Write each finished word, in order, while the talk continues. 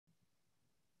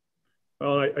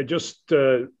Well, I just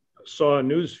saw a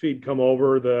news feed come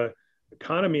over. The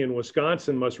economy in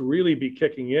Wisconsin must really be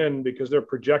kicking in because they're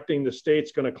projecting the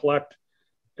state's going to collect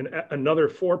another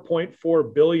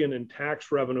 4.4 billion in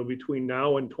tax revenue between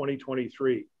now and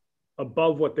 2023,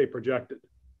 above what they projected.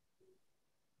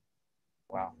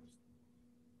 Wow.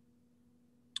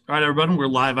 All right, everyone, we're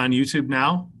live on YouTube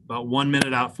now, about 1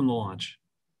 minute out from the launch.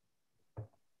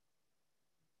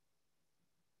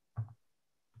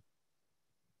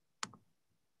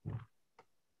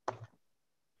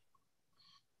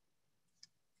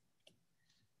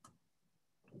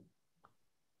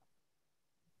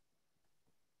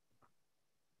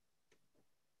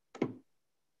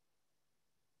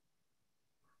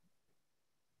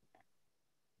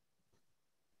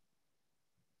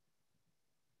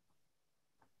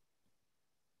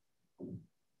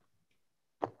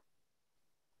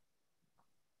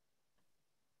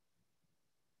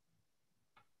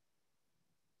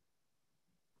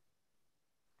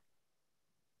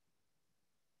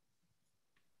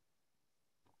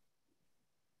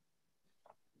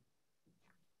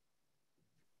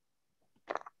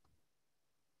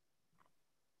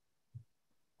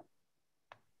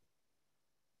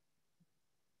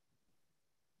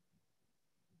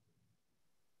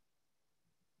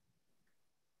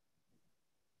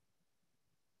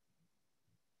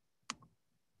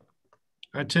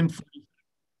 All right, Tim,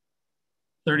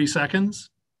 30 seconds.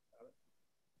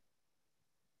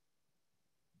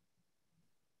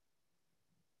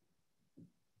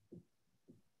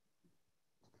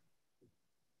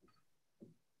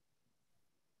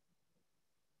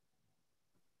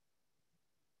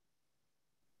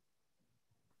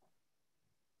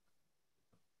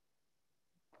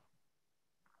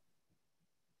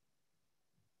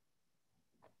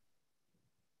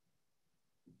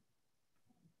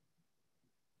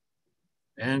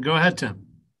 And go ahead, Tim.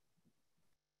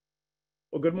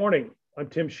 Well, good morning. I'm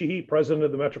Tim Sheehy, president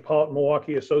of the Metropolitan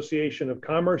Milwaukee Association of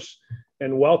Commerce,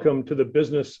 and welcome to the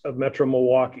Business of Metro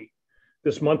Milwaukee.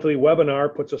 This monthly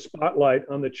webinar puts a spotlight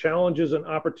on the challenges and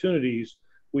opportunities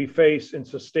we face in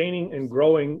sustaining and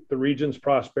growing the region's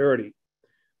prosperity.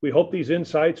 We hope these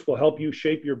insights will help you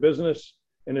shape your business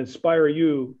and inspire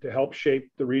you to help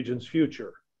shape the region's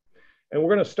future. And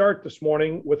we're going to start this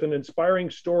morning with an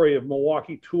inspiring story of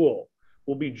Milwaukee Tool.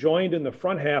 We'll be joined in the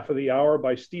front half of the hour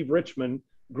by Steve Richmond,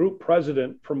 Group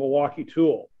President for Milwaukee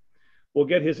Tool. We'll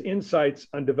get his insights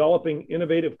on developing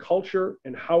innovative culture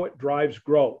and how it drives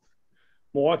growth.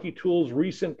 Milwaukee Tool's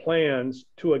recent plans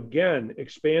to again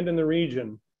expand in the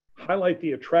region highlight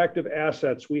the attractive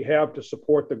assets we have to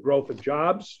support the growth of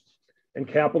jobs and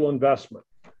capital investment.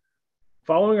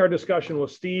 Following our discussion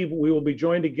with Steve, we will be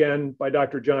joined again by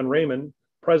Dr. John Raymond,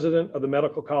 President of the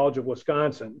Medical College of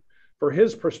Wisconsin, for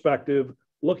his perspective,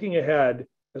 looking ahead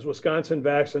as Wisconsin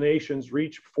vaccinations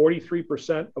reach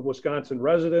 43% of Wisconsin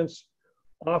residents,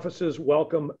 offices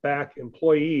welcome back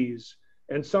employees,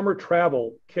 and summer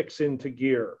travel kicks into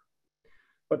gear.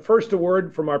 But first, a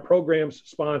word from our program's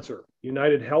sponsor,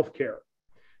 United Healthcare.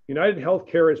 United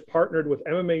Healthcare has partnered with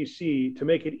MMAC to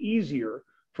make it easier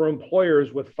for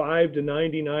employers with 5 to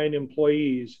 99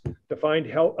 employees to find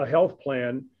a health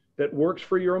plan that works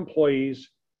for your employees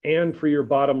and for your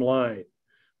bottom line.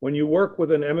 When you work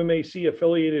with an MMAC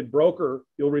affiliated broker,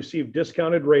 you'll receive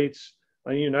discounted rates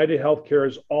on United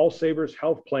Healthcare's All Savers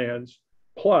health plans.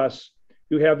 Plus,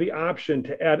 you have the option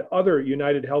to add other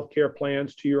United Healthcare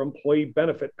plans to your employee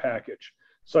benefit package,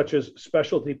 such as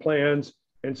specialty plans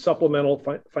and supplemental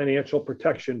financial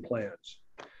protection plans.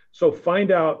 So find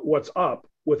out what's up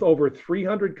with over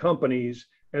 300 companies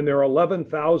and their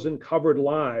 11,000 covered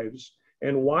lives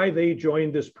and why they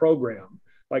joined this program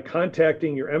by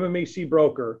contacting your MMAC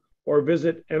broker or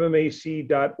visit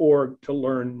MMAC.org to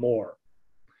learn more.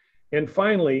 And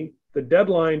finally, the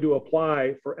deadline to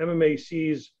apply for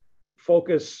MMAC's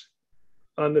Focus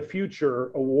on the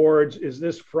Future awards is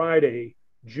this Friday,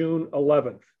 June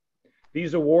 11th.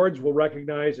 These awards will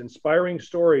recognize inspiring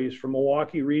stories from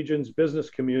Milwaukee region's business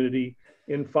community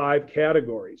in 5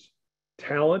 categories: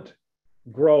 talent,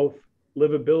 growth,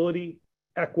 livability,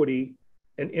 equity,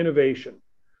 and innovation.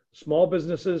 Small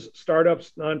businesses,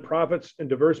 startups, nonprofits, and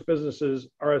diverse businesses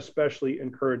are especially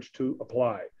encouraged to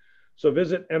apply. So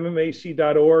visit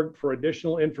MMAC.org for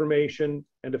additional information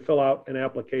and to fill out an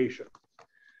application.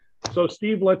 So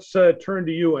Steve, let's turn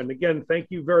to you. And again, thank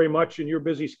you very much in your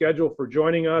busy schedule for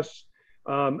joining us.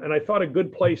 And I thought a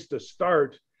good place to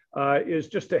start is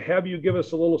just to have you give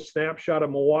us a little snapshot of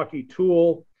Milwaukee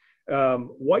Tool,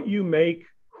 what you make,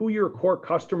 who your core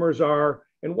customers are,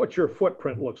 and what your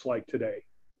footprint looks like today.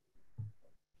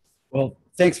 Well,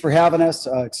 thanks for having us.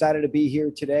 Excited to be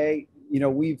here today.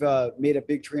 we've made a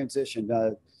big transition.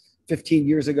 15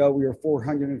 years ago, we were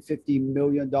 $450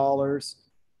 million.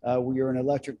 We were an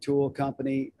electric tool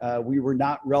company. We were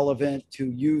not relevant to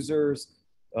users.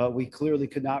 We clearly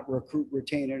could not recruit,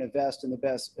 retain, and invest in the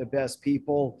best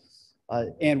people.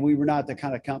 And we were not the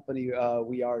kind of company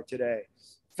we are today.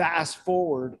 Fast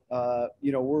forward,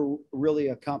 we're really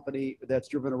a company that's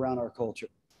driven around our culture.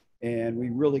 And we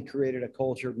really created a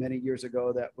culture many years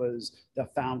ago that was the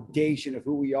foundation of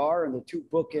who we are, and the two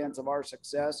bookends of our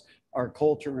success are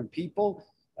culture and people.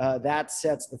 That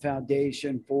sets the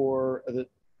foundation for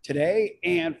today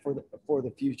and for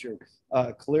the future,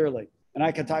 clearly. And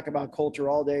I can talk about culture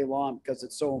all day long because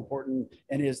it's so important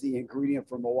and is the ingredient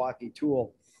for Milwaukee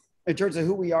Tool. In terms of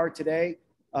who we are today,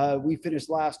 we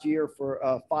finished last year for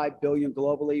 $5 billion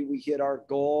globally. We hit our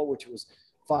goal, which was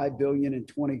 $5 billion in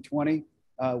 2020.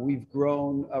 We've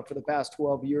grown for the past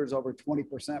 12 years over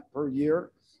 20% per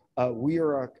year. We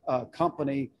are a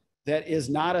company that is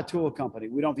not a tool company.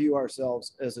 We don't view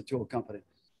ourselves as a tool company.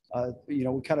 We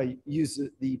kind of use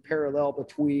the parallel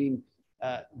between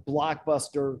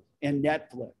Blockbuster and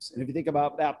Netflix. And if you think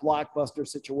about that Blockbuster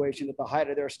situation, at the height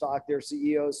of their stock, their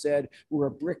CEO said, we're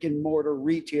a brick and mortar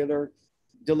retailer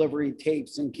delivering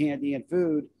tapes and candy and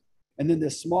food. And then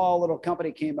this small little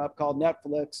company came up called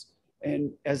Netflix.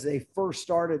 And as they first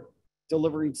started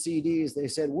delivering CDs, they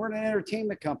said, we're an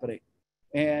entertainment company.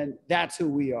 And that's who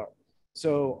we are.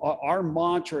 So our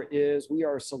mantra is we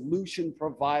are a solution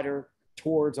provider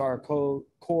towards our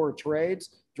core trades,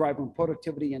 driving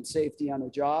productivity and safety on the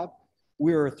job.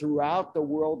 We are throughout the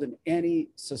world in any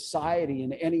society,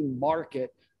 in any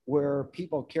market where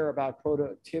people care about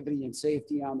productivity and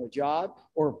safety on the job,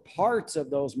 or parts of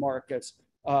those markets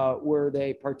where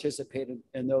they participate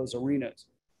in those arenas.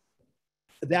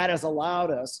 That has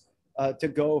allowed us to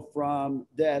go from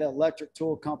that electric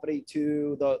tool company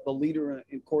to the leader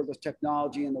in cordless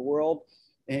technology in the world.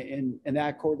 And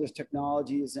that cordless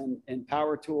technology is in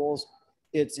power tools.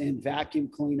 It's in vacuum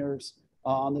cleaners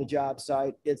on the job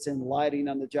site. It's in lighting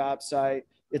on the job site.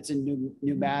 It's in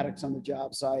pneumatics on the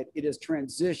job site. It has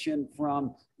transitioned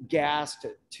from gas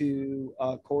to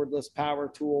cordless power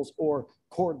tools or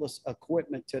cordless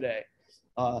equipment today.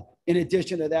 In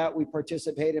addition to that, we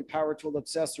participate in power tool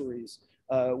accessories,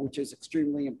 which is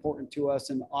extremely important to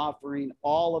us in offering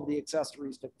all of the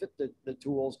accessories to fit the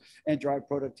tools and drive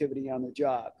productivity on the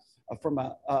job. From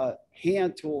a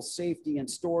hand tool safety and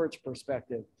storage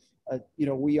perspective,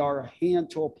 we are a hand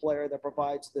tool player that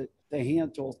provides the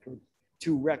hand tools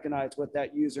to recognize what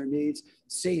that user needs.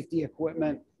 Safety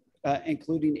equipment,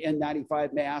 including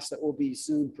N95 masks that we'll be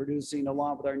soon producing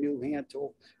along with our new hand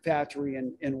tool factory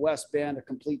in West Bend, a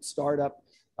complete startup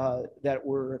that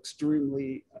we're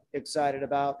extremely excited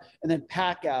about. And then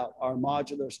Pack Out, our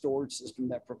modular storage system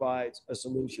that provides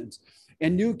solutions.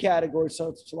 And new categories,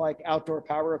 such like outdoor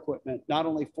power equipment, not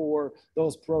only for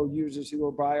those pro users who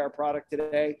will buy our product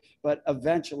today, but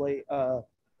eventually,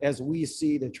 as we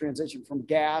see the transition from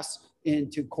gas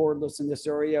into cordless in this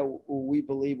area, we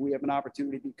believe we have an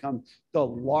opportunity to become the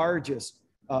largest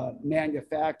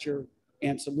manufacturer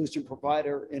and solution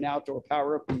provider in outdoor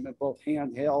power equipment, both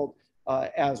handheld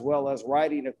as well as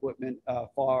riding equipment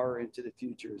far into the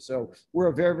future. So we're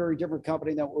a very, very different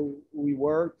company than we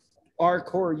were. Our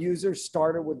core users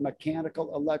started with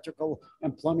mechanical, electrical,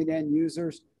 and plumbing end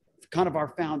users, kind of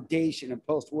our foundation in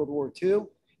post-World War II,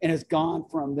 and has gone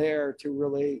from there to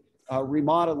really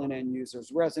remodeling end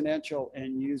users, residential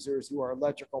end users who are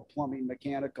electrical, plumbing,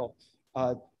 mechanical,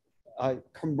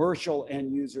 commercial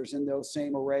end users in those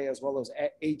same array, as well as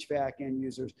HVAC end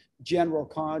users, general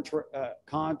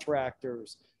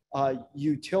contractors,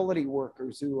 utility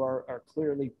workers who are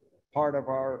clearly part of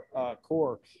our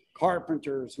core,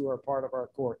 carpenters who are part of our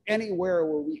core. Anywhere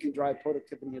where we can drive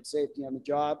productivity and safety on the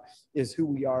job is who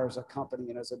we are as a company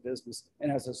and as a business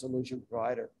and as a solution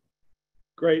provider.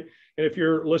 Great. And if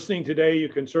you're listening today, you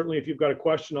can certainly, if you've got a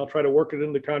question, I'll try to work it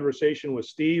in the conversation with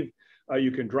Steve.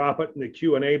 You can drop it in the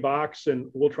Q&A box and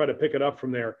we'll try to pick it up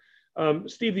from there.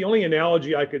 Steve, the only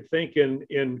analogy I could think in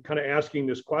kind of asking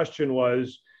this question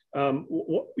was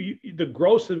the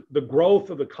growth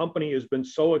of the company has been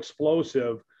so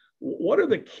explosive. What are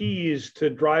the keys to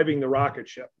driving the rocket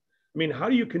ship? I mean, how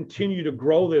do you continue to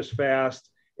grow this fast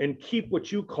and keep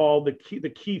what you call the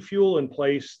key fuel in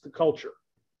place, the culture?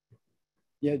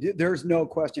 Yeah, there's no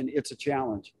question it's a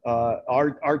challenge.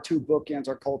 Our two bookends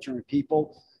are culture and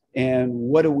people. And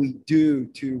what do we do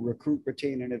to recruit,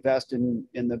 retain, and invest in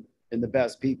the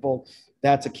best people?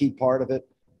 That's a key part of it.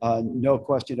 No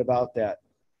question about that.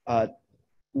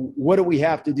 What do we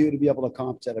have to do to be able to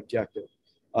accomplish that objective?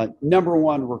 Number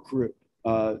one, recruit.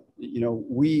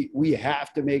 We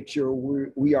have to make sure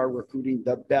we are recruiting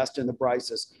the best and the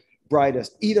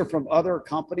brightest, either from other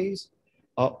companies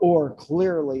or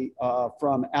clearly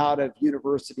from out of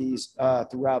universities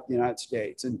throughout the United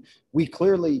States. And we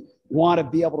clearly want to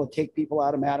be able to take people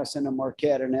out of Madison and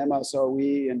Marquette and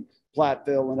MSOE and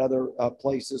Platteville and other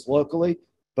places locally,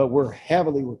 but we're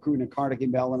heavily recruiting at Carnegie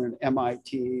Mellon and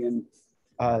MIT and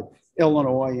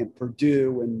Illinois and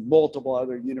Purdue and multiple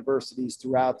other universities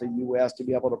throughout the U.S. to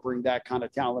be able to bring that kind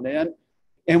of talent in.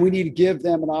 And we need to give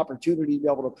them an opportunity to be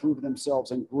able to prove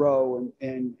themselves and grow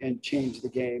and change the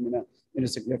game in a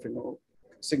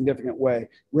significant way.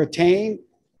 Retain,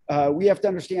 we have to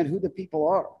understand who the people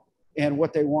are and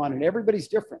what they want. And everybody's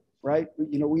different, right?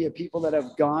 We have people that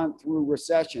have gone through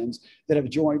recessions that have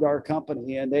joined our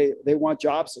company, and they want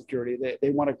job security. They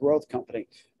want a growth company.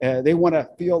 They want to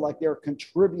feel like they're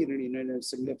contributing in a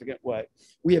significant way.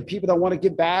 We have people that want to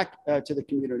give back to the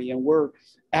community, and we're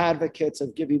advocates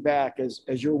of giving back. As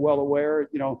you're well aware,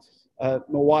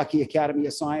 Milwaukee Academy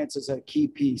of Science is a key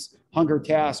piece. Hunger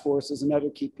Task Force is another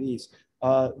key piece.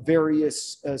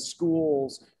 Various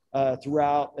schools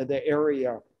throughout the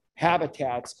area.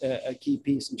 Habitat's a key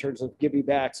piece in terms of giving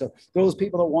back. So those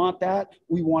people that want that,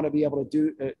 we want to be able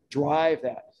to drive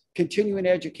that. Continuing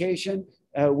education,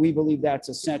 we believe that's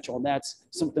essential, and that's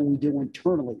something we do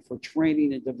internally for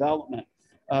training and development.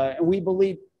 And we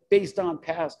believe, based on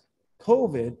past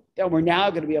COVID, that we're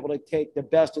now going to be able to take the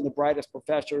best and the brightest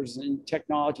professors in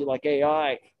technology like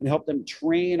AI and help them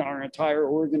train our entire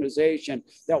organization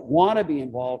that want to be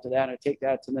involved in that and take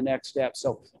that to the next step.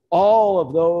 So all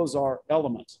of those are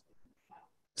elements.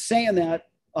 Saying that,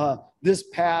 this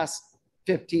past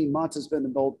 15 months has been the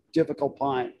most difficult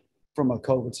time from a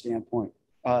COVID standpoint.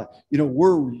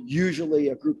 We're usually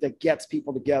a group that gets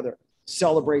people together,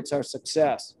 celebrates our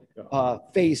success,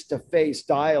 face-to-face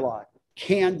dialogue.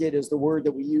 Candid is the word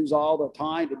that we use all the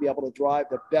time to be able to drive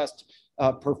the best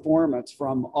performance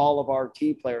from all of our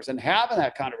team players. And having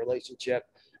that kind of relationship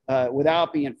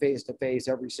without being face-to-face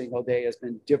every single day has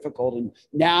been difficult. And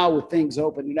now with things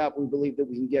opening up, we believe that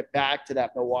we can get back to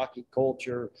that Milwaukee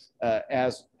culture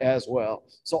as well.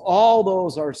 So all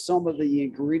those are some of the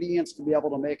ingredients to be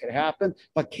able to make it happen.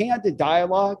 But candid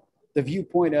dialogue, the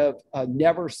viewpoint of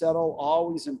never settle,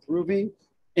 always improving,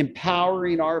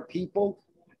 empowering our people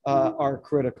are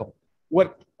critical.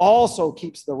 What also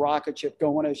keeps the rocket ship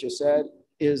going, as you said,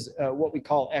 is what we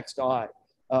call X to I.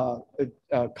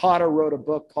 Cotter wrote a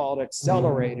book called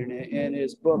Accelerate, and in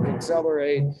his book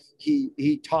Accelerate,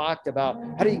 he talked about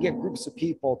how do you get groups of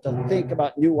people to think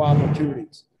about new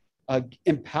opportunities,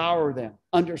 empower them,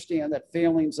 understand that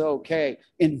failing's okay,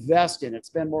 invest in it,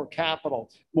 spend more capital,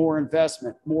 more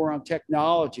investment, more on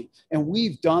technology. And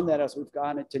we've done that as we've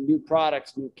gone into new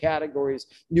products, new categories,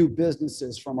 new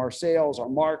businesses, from our sales, our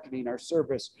marketing, our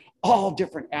service, all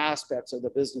different aspects of the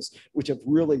business, which have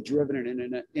really driven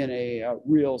it in a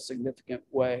real significant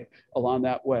way along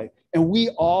that way. And we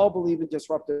all believe in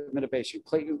disruptive innovation.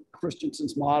 Clayton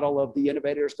Christensen's model of the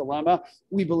innovator's dilemma,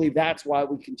 we believe that's why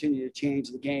we continue to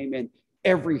change the game in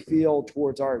every field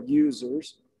towards our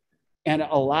users and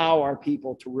allow our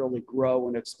people to really grow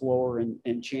and explore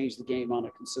and change the game on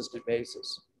a consistent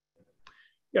basis.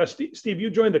 Yeah, Steve, you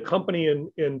joined the company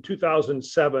in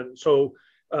 2007. So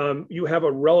you have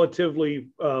a relatively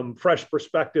fresh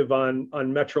perspective on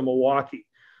Metro Milwaukee.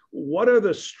 What are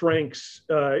the strengths,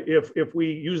 if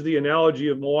we use the analogy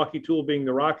of Milwaukee Tool being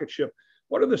the rocket ship,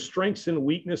 what are the strengths and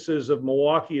weaknesses of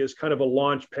Milwaukee as kind of a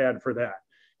launch pad for that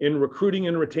in recruiting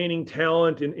and retaining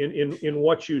talent in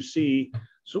what you see?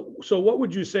 So what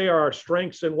would you say are our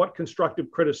strengths, and what constructive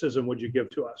criticism would you give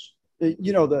to us?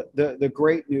 The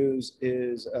great news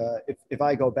is if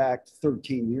I go back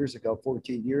 13 years ago,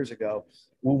 14 years ago,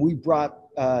 when we brought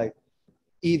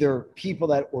either people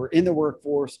that were in the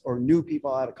workforce or new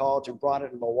people out of college and brought it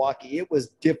to Milwaukee, it was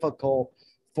difficult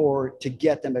to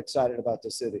get them excited about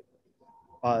the city.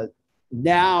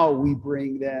 Now we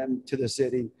bring them to the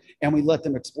city and we let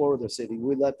them explore the city.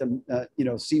 We let them,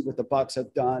 see what the Bucks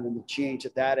have done and the change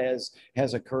that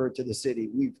has occurred to the city.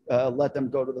 We've let them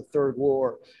go to the Third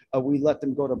Ward. We let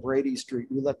them go to Brady Street.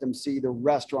 We let them see the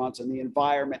restaurants and the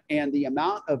environment and the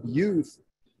amount of youth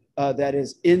that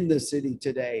is in the city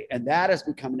today. And that has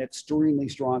become an extremely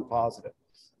strong positive.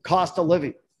 Cost of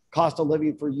living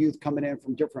for youth coming in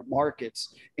from different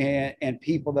markets and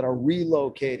people that are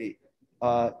relocating.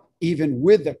 Even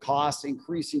with the costs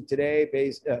increasing today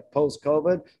based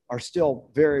post-COVID, are still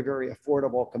very, very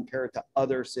affordable compared to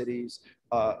other cities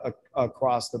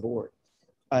across the board.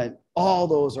 All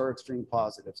those are extreme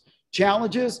positives.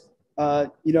 Challenges,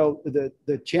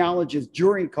 The challenges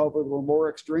during COVID were more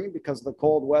extreme because of the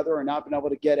cold weather and not being able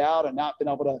to get out and not being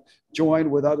able to join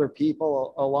with other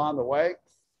people along the way.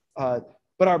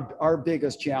 But our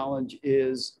biggest challenge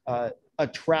is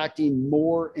attracting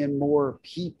more and more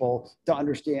people to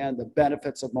understand the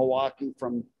benefits of Milwaukee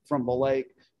from the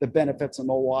lake, the benefits of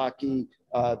Milwaukee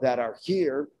that are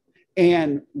here,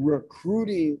 and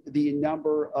recruiting the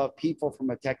number of people from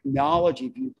a technology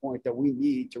viewpoint that we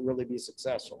need to really be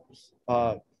successful.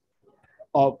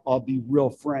 I'll be real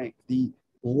frank. The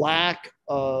lack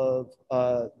of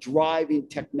driving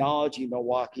technology in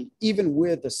Milwaukee, even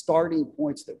with the starting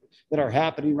points that are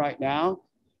happening right now,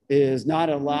 is not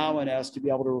allowing us to be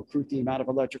able to recruit the amount of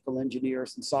electrical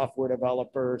engineers and software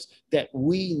developers that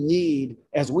we need,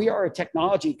 as we are a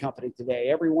technology company today.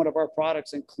 Every one of our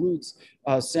products includes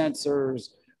sensors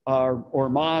or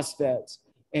MOSFETs.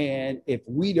 And if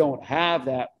we don't have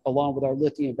that, along with our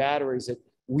lithium batteries, that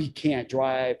we can't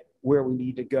drive where we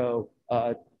need to go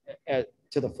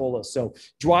to the fullest. So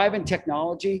driving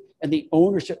technology and the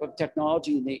ownership of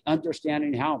technology and the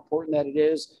understanding how important that it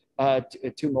is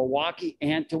to Milwaukee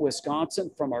and to Wisconsin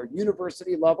from our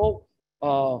university level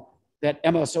that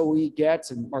MSOE gets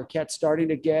and Marquette's starting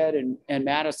to get, and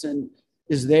Madison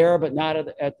is there but not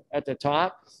at the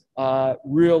top,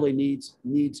 really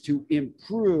needs to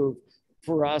improve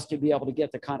for us to be able to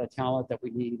get the kind of talent that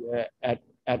we need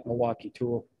at Milwaukee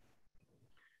Tool.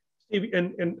 Steve,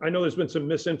 and I know there's been some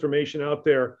misinformation out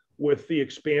there with the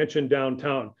expansion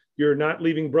downtown. You're not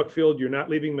leaving Brookfield. You're not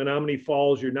leaving Menominee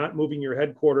Falls. You're not moving your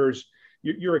headquarters.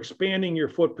 You're expanding your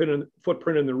footprint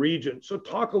in the region. So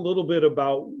talk a little bit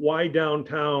about why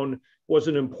downtown was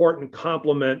an important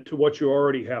complement to what you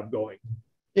already have going.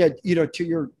 Yeah, to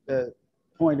your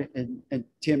point, and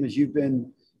Tim, as you've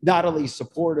been not only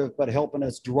supportive, but helping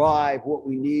us drive what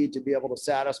we need to be able to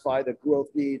satisfy the growth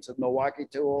needs of Milwaukee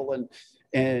Tool,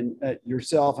 and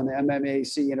yourself and the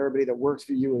MMAC and everybody that works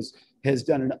for you has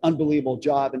done an unbelievable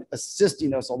job in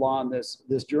assisting us along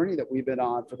this journey that we've been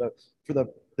on for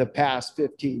the past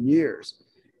 15 years.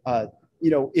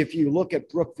 If you look at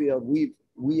Brookfield,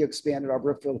 we expanded our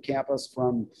Brookfield campus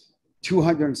from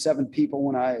 207 people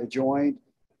when I joined,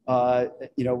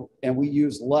 and we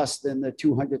used less than the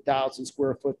 200,000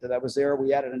 square foot that was there.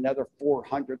 We added another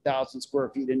 400,000 square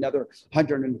feet, another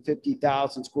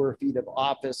 150,000 square feet of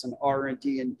office and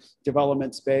R&D and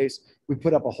development space. We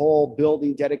put up a whole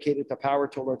building dedicated to power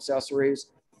tool accessories.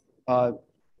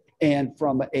 And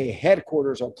from a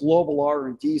headquarters, a global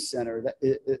R&D center,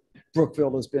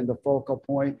 Brookfield has been the focal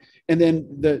point. And then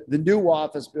the new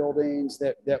office buildings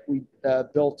that we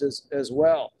built as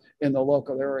well in the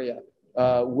local area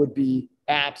would be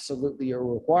absolutely a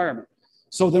requirement.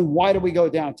 So then why do we go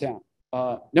downtown?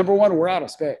 Number one, we're out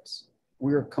of space.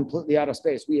 We're completely out of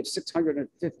space. We have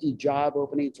 650 job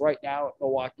openings right now at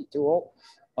Milwaukee Tool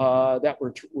that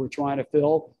we're trying to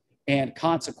fill. And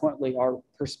consequently, our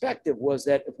perspective was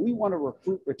that if we want to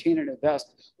recruit, retain, and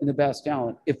invest in the best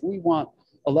talent, if we want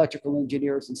electrical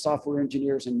engineers and software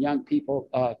engineers and young people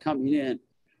coming in,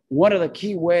 one of the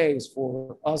key ways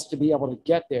for us to be able to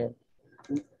get there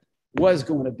was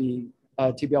going to be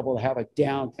able to have a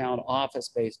downtown office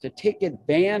space to take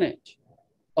advantage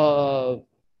of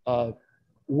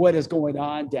what is going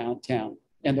on downtown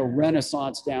and the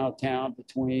renaissance downtown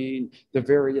between the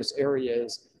various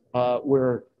areas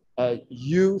where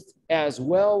youth as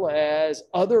well as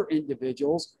other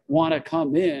individuals want to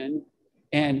come in,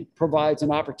 and provides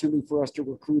an opportunity for us to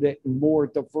recruit a more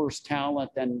diverse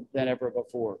talent than ever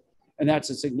before. And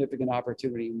that's a significant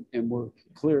opportunity, and we're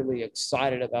clearly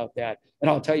excited about that.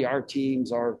 And I'll tell you, our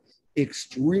teams are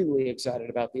extremely excited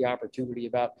about the opportunity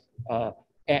about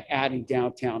adding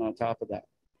downtown on top of that.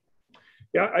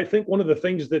 Yeah, I think one of the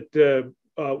things that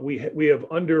we have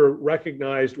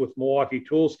under-recognized with Milwaukee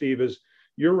Tool, Steve, is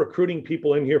you're recruiting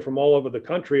people in here from all over the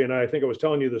country. And I think I was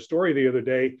telling you the story the other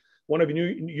day. One of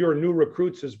your new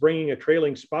recruits is bringing a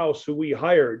trailing spouse who we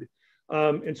hired.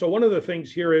 And so one of the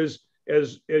things here is,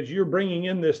 as you're bringing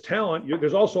in this talent,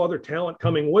 there's also other talent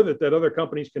coming with it that other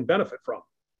companies can benefit from.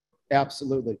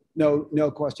 Absolutely.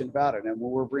 No question about it. And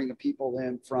we're bringing people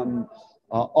in from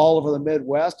all over the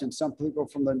Midwest, and some people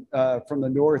from the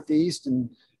Northeast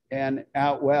and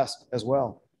out West as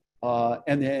well.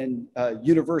 And then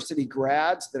university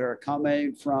grads that are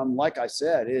coming from, like I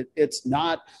said, it's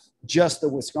not just the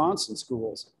Wisconsin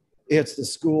schools. It's the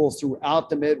schools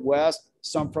throughout the Midwest,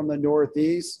 some from the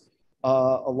Northeast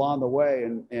along the way.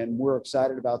 And we're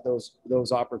excited about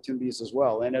those opportunities as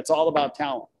well. And it's all about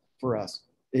talent for us.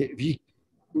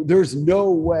 There's no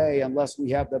way, unless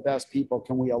we have the best people,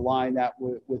 can we align that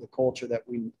with the culture that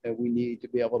we need to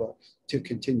be able to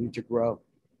continue to grow.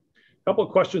 couple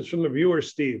of questions from the viewers,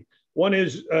 Steve. One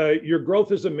is your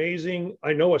growth is amazing.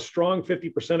 I know a strong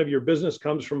 50% of your business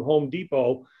comes from Home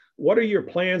Depot. What are your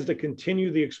plans to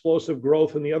continue the explosive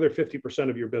growth in the other 50%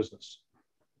 of your business?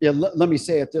 Yeah, let me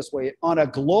say it this way. On a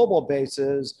global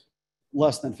basis,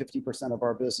 less than 50% of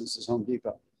our business is Home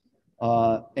Depot.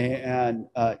 Home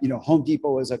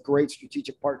Depot is a great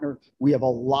strategic partner. We have a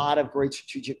lot of great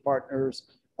strategic partners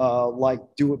like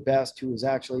Do It Best, who is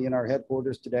actually in our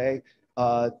headquarters today.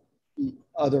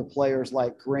 Other players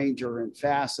like Grainger and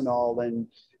Fastenal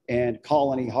and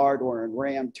Colony Hardware and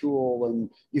Ram Tool, and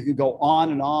you could go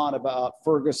on and on about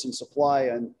Ferguson Supply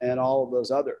and all of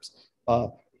those others.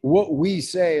 What we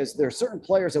say is there are certain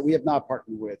players that we have not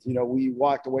partnered with. We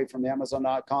walked away from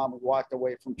Amazon.com, we walked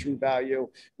away from True Value,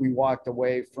 we walked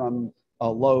away from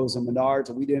Lowe's and Menards,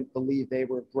 and we didn't believe they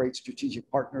were great strategic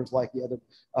partners like the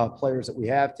other players that we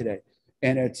have today.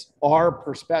 And it's our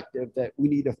perspective that we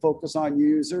need to focus on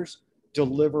users,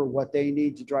 deliver what they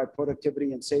need to drive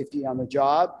productivity and safety on the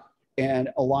job, and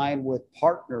align with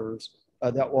partners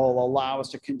that will allow us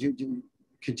to continue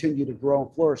to grow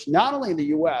and flourish, not only in the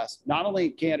US, not only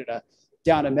in Canada,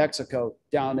 down in Mexico,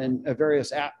 down in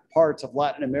various parts of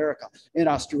Latin America, in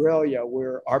Australia,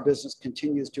 where our business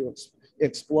continues to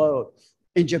explode,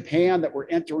 in Japan, that we're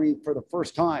entering for the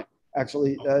first time,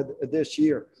 actually, this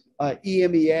year.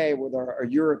 EMEA, with our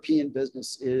European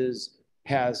business,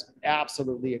 has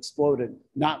absolutely exploded,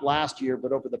 not last year,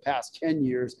 but over the past 10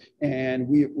 years. And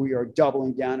we are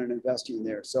doubling down and investing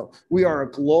there. So we are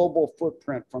a global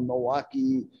footprint from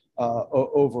Milwaukee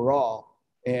overall.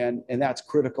 And that's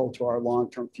critical to our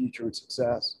long-term future and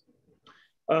success.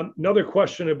 Another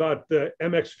question about the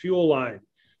MX Fuel line.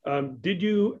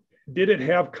 Did it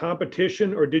have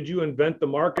competition, or did you invent the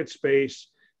market space?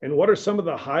 And what are some of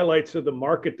the highlights of the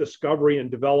market discovery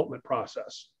and development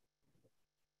process?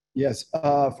 Yes,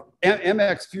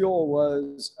 MX Fuel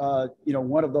was,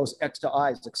 one of those X to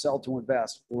I's, excel to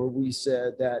invest, where we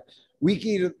said that we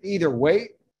can either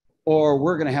wait or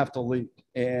we're going to have to lead.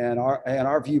 And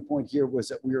our viewpoint here was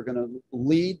that we were going to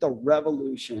lead the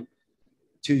revolution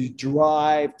to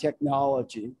drive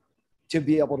technology to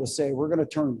be able to say we're going to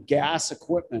turn gas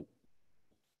equipment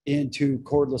into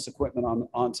cordless equipment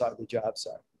on side of the job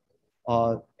site.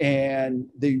 And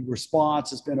the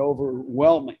response has been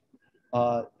overwhelming.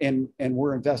 And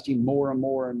we're investing more and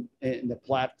more in the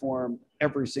platform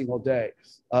every single day.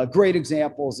 Great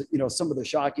examples, some of the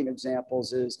shocking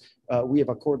examples is we have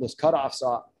a cordless cutoff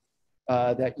saw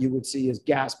that you would see is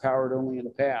gas powered only in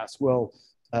the past. Well,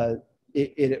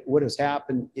 what has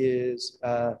happened is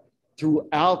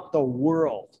throughout the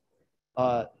world,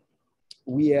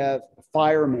 we have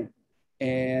firemen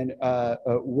and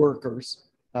workers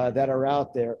that are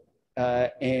out there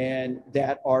and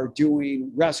that are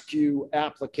doing rescue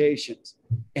applications.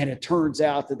 And it turns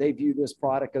out that they view this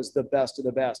product as the best of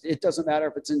the best. It doesn't matter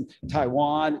if it's in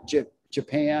Taiwan,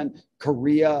 Japan,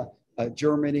 Korea,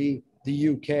 Germany, the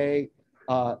UK,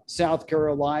 South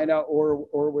Carolina,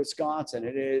 or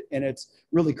Wisconsin. And it's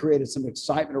really created some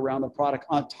excitement around the product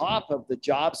on top of the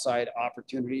job site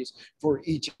opportunities for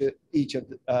each of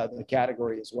the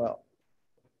category as well.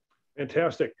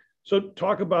 Fantastic. So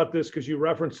talk about this, because you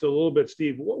referenced it a little bit,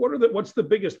 Steve. What's the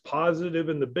biggest positive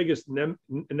and the biggest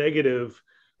negative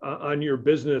on your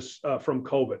business from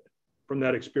COVID, from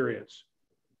that experience?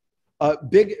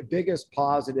 Biggest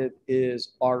positive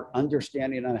is our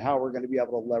understanding on how we're going to be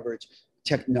able to leverage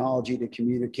technology to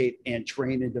communicate and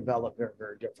train and develop very,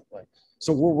 very differently.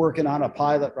 So we're working on a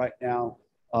pilot right now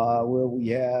where we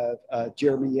have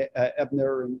Jeremy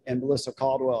Ebner and Melissa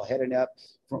Caldwell heading up,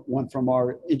 one from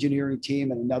our engineering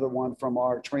team and another one from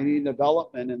our training and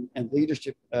development and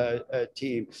leadership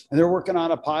team. And they're working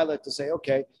on a pilot to say,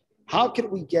 okay, how can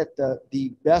we get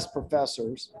the best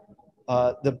professors,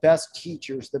 the best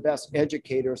teachers, the best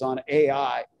educators on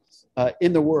AI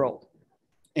in the world,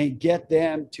 and get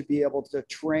them to be able to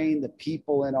train the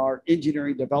people in our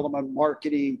engineering, development,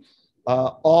 marketing,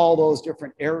 all those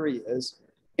different areas,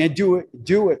 and do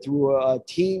it through a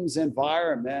Teams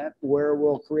environment where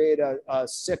we'll create a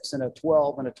 6 and a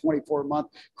 12 and a 24-month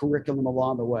curriculum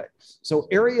along the way. So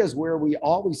areas where we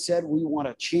always said we want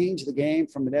to change the game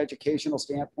from an educational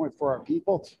standpoint for our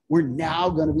people, we're now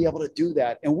going to be able to do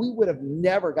that. And we would have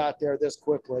never got there this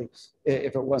quickly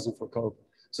if it wasn't for COVID.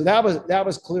 So that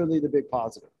was clearly the big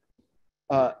positive.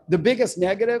 The biggest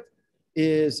negative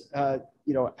is,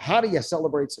 how do you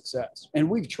celebrate success? And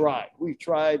we were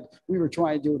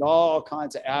trying to do it all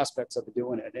kinds of aspects of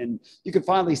doing it. And you can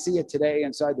finally see it today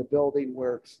inside the building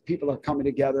where people are coming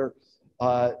together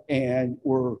and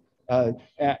we're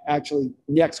Actually,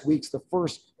 next week's the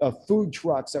first food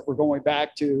trucks that we're going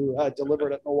back to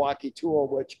delivered at Milwaukee Tool,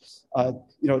 which,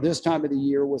 this time of the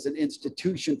year was an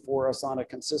institution for us on a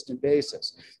consistent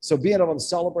basis. So being able to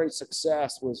celebrate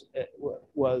success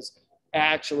was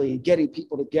actually getting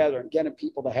people together and getting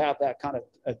people to have that kind of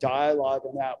a dialogue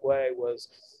in that way was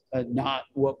not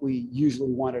what we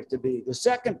usually want it to be. The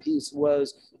second piece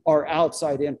was our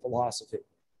outside-in philosophy.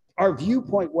 Our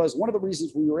viewpoint was one of the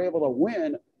reasons we were able to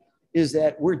win is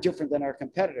that we're different than our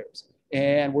competitors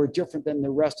and we're different than the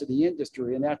rest of the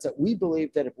industry. And that's that we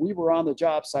believe that if we were on the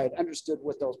job site, understood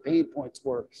what those pain points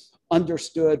were,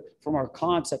 understood from our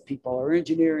concept people, our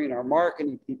engineering, our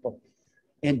marketing people,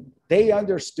 and they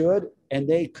understood and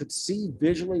they could see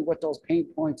visually what those pain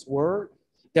points were,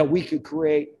 that we could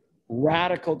create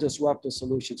radical disruptive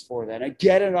solutions for that. And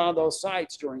getting on those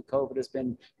sites during COVID has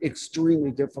been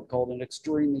extremely difficult and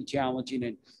extremely challenging.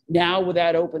 And now with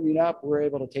that opening up, we're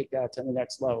able to take that to the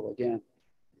next level again.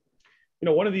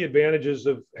 One of the advantages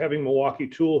of having Milwaukee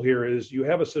Tool here is you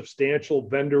have a substantial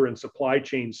vendor and supply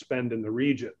chain spend in the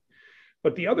region.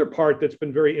 But the other part that's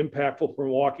been very impactful for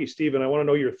Milwaukee, Steve, I want to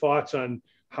know your thoughts on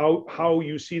how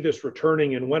you see this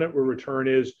returning and when it will return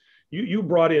is you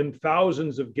brought in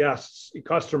thousands of guests,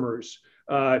 customers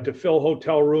to fill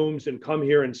hotel rooms and come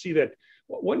here and see that.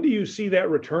 When do you see that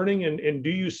returning? And do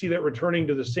you see that returning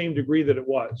to the same degree that it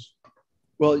was?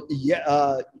 Well,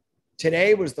 yeah,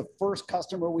 today was the first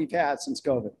customer we've had since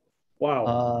COVID.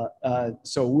 Wow.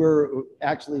 So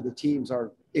the teams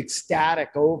are ecstatic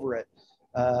over it.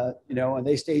 And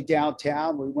they stayed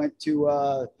downtown. We went to,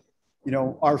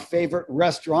 our favorite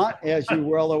restaurant, as you're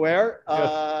well aware.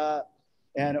 Yes.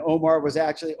 And Omar was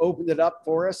actually opened it up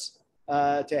for us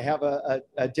to have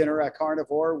a dinner at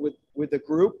Carnivore with the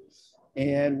group.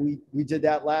 And we did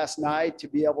that last night to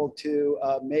be able to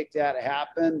make that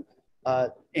happen.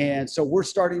 And so we're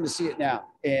starting to see it now.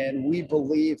 And we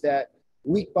believe that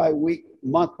week by week,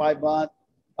 month by month,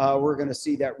 we're going to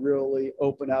see that really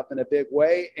open up in a big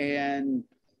way. And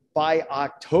by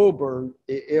October,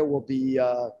 it will be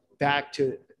back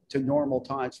to normal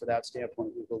times for that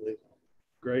standpoint, we believe.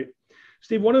 Great.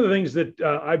 Steve, one of the things that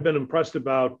I've been impressed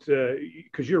about,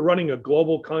 because you're running a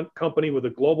global company with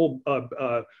a global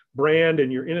brand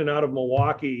and you're in and out of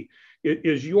Milwaukee,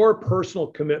 is your personal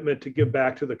commitment to give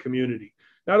back to the community.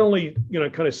 Not only,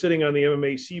 kind of sitting on the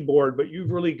MMAC board, but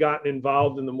you've really gotten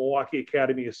involved in the Milwaukee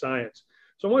Academy of Science.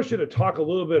 So I want you to talk a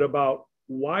little bit about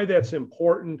why that's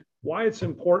important, why it's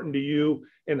important to you,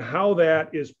 and how that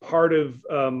is part of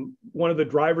one of the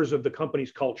drivers of the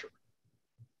company's culture.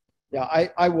 Yeah,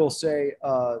 I will say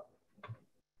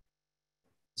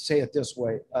it this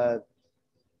way.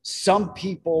 Some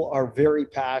people are very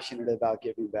passionate about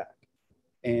giving back.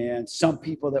 And some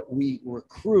people that we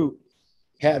recruit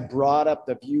had brought up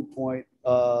the viewpoint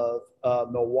of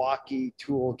Milwaukee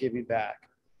Tool giving back.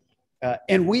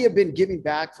 And we have been giving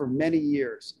back for many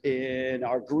years in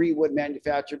our Greenwood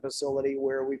manufacturing facility,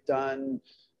 where we've done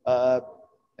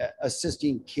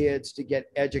assisting kids to get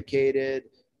educated,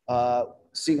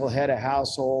 single head of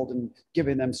household, and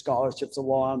giving them scholarships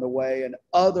along the way, and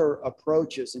other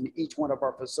approaches in each one of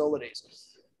our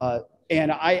facilities.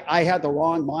 And I had the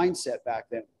wrong mindset back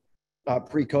then,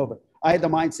 pre-COVID. I had the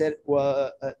mindset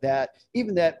that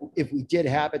even that if we did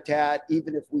Habitat,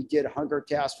 even if we did Hunger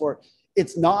Task Force,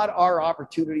 it's not our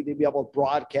opportunity to be able to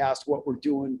broadcast what we're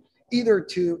doing either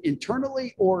to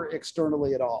internally or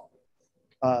externally at all.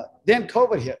 Then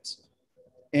COVID hits,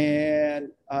 and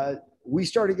we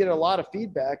started getting a lot of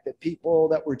feedback that people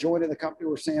that were joining the company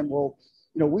were saying, well,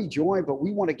 we joined, but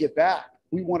we want to give back.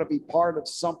 We want to be part of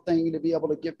something to be able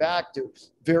to give back to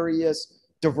various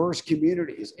diverse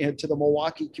communities and to the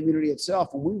Milwaukee community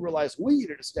itself. And we realized we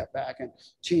needed to step back and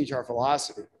change our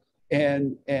philosophy.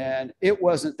 And it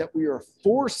wasn't that we were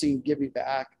forcing giving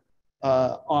back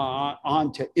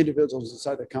onto individuals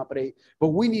inside the company, but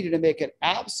we needed to make it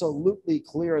absolutely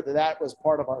clear that that was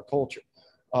part of our culture.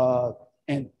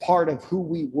 And part of who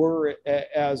we were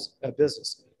as a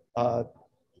business.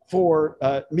 For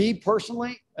me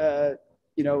personally,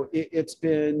 it's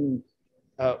been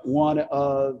one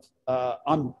of,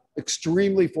 I'm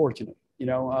extremely fortunate,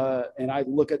 and I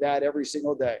look at that every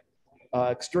single day.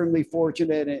 Extremely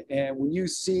fortunate. And when you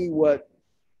see what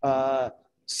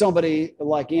somebody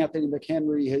like Anthony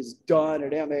McHenry has done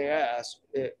at MAS,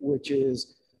 which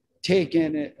is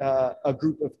taken a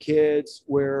group of kids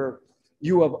where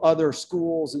you have other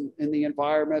schools in the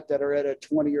environment that are at a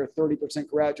 20 or 30%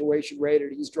 graduation rate,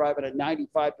 and he's driving a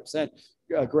 95%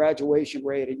 graduation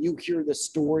rate. And you hear the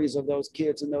stories of those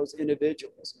kids and those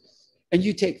individuals. And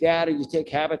you take that, and you take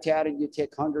Habitat, and you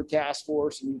take Hunger Task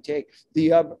Force, and you take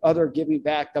the other giving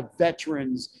back, the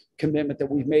veterans commitment that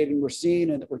we've made and we're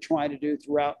seeing and that we're trying to do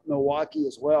throughout Milwaukee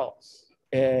as well.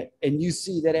 And you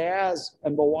see that as a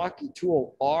Milwaukee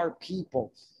tool, our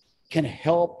people can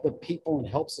help the people and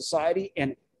help society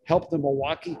and help the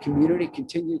Milwaukee community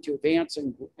continue to advance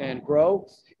and grow,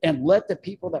 and let the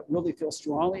people that really feel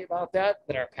strongly about that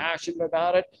are passionate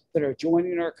about it, that are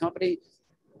joining our company,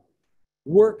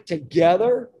 work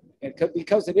together. And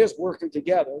because it is working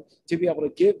together to be able to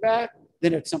give back,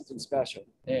 then it's something special.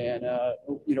 And,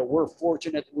 we're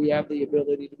fortunate that we have the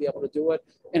ability to be able to do it.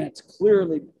 And it's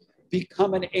clearly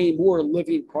becoming a more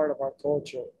living part of our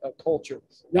culture,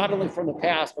 not only from the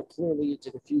past, but clearly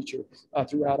into the future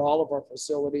throughout all of our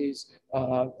facilities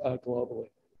globally.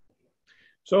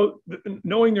 So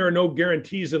knowing there are no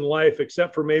guarantees in life,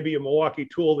 except for maybe a Milwaukee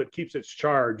tool that keeps its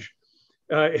charge,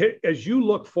 as you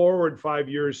look forward 5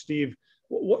 years, Steve,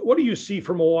 what do you see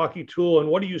for Milwaukee Tool, and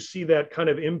what do you see that kind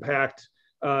of impact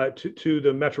to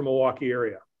the Metro Milwaukee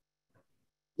area?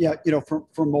 Yeah,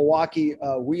 for Milwaukee,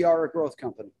 we are a growth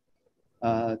company.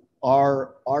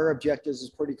 Our objectives is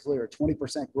pretty clear: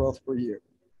 20% growth per year,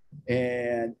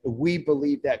 and we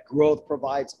believe that growth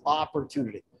provides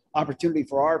opportunity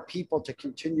for our people to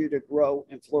continue to grow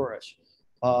and flourish.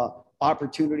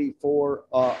 Opportunity for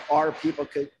our people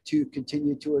to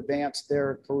continue to advance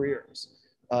their careers.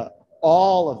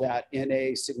 All of that in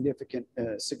a significant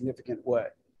way.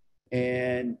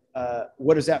 And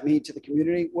what does that mean to the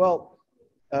community? Well,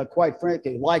 quite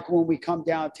frankly, like when we come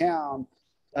downtown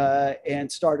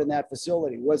and start in that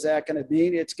facility, what's that going to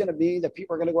mean? It's going to mean that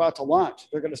people are going to go out to lunch.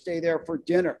 They're going to stay there for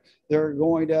dinner. They're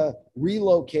going to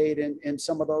relocate in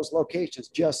some of those locations,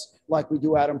 just like we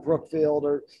do out in Brookfield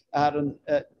or out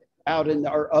in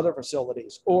our other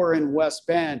facilities, or in West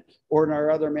Bend, or in our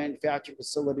other manufacturing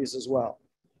facilities as well.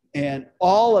 And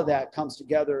all of that comes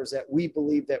together is that we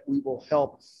believe that we will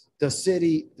help the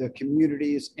city, the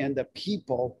communities, and the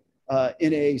people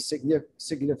in a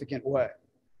significant way.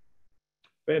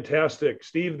 Fantastic.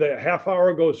 Steve, the half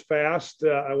hour goes fast.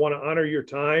 I want to honor your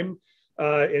time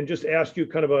and just ask you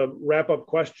kind of a wrap-up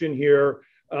question here.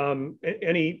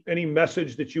 Any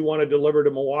message that you want to deliver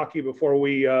to Milwaukee before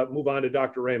we move on to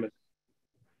Dr. Raymond?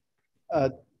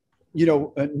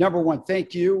 Number one,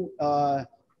 thank you.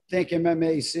 Thank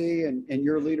MMAC and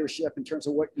your leadership in terms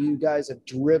of what you guys have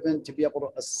driven to be able to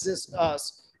assist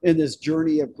us in this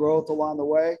journey of growth along the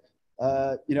way.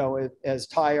 As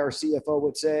Ty, our CFO,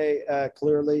 would say,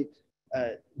 clearly,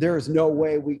 there is no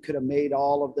way we could have made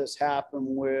all of this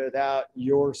happen without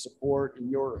your support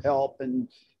and your help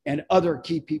and other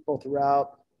key people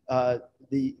throughout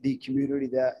the community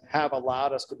that have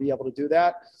allowed us to be able to do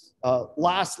that.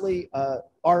 Lastly,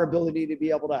 our ability to be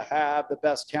able to have the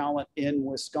best talent in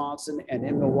Wisconsin and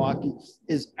in Milwaukee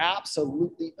is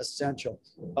absolutely essential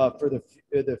for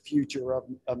the future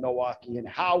of Milwaukee, and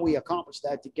how we accomplish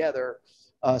that together,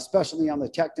 especially on the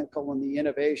technical and the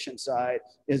innovation side,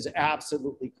 is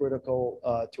absolutely critical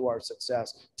to our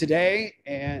success today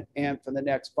and for the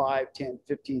next 5, 10,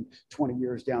 15, 20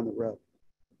 years down the road.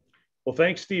 Well,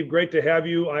 thanks, Steve. Great to have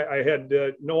you. I had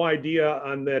no idea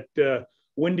on that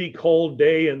windy, cold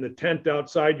day in the tent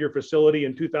outside your facility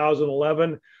in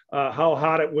 2011, how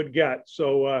hot it would get.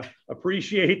 So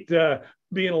appreciate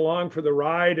being along for the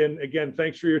ride. And again,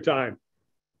 thanks for your time.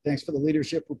 Thanks for the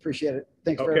leadership. We appreciate it.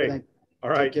 Thanks for everything. All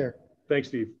right. Take care. Thanks,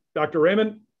 Steve. Dr.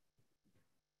 Raymond.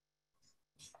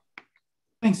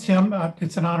 Thanks, Tim.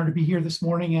 It's an honor to be here this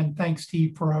morning. And thanks,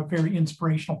 Steve, for a very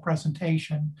inspirational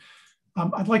presentation.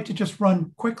 I'd like to just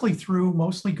run quickly through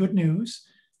mostly good news,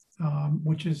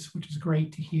 which is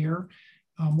great to hear.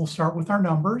 We'll start with our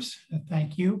numbers.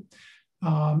 Thank you.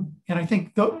 And I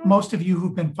think most of you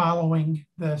who've been following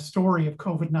the story of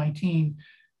COVID-19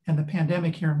 and the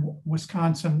pandemic here in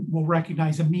Wisconsin will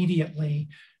recognize immediately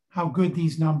how good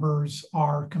these numbers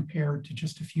are compared to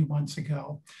just a few months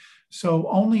ago. So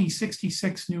only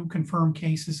 66 new confirmed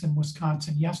cases in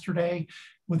Wisconsin yesterday,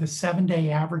 with a 7-day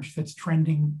average that's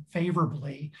trending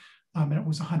favorably, and it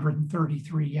was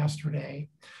 133 yesterday.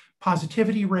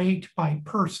 Positivity rate by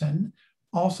person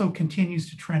also continues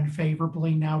to trend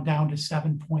favorably, now down to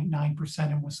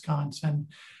 7.9% in Wisconsin,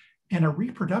 and a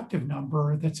reproductive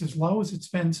number that's as low as it's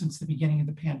been since the beginning of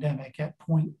the pandemic at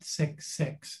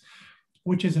 0.66,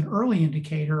 which is an early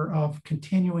indicator of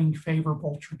continuing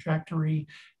favorable trajectory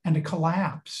and a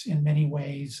collapse in many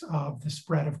ways of the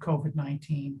spread of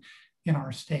COVID-19 in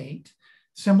our state.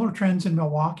 Similar trends in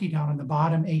Milwaukee down in the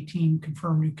bottom, 18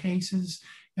 confirmed new cases,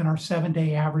 and our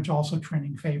 7-day average also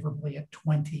trending favorably at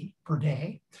 20 per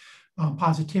day.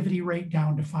 Positivity rate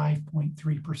down to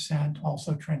 5.3%,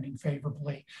 also trending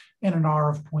favorably, and an R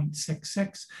of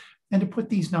 0.66. And to put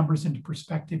these numbers into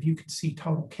perspective, you can see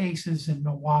total cases in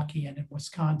Milwaukee and in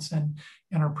Wisconsin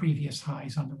and our previous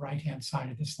highs on the right-hand side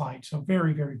of the slide. So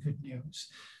very, very good news.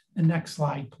 The next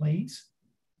slide, please.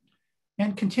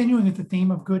 And continuing with the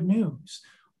theme of good news,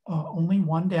 only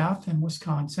one death in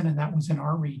Wisconsin, and that was in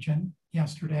our region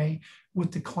yesterday,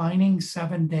 with declining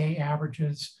 7-day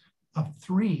averages of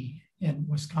 3 in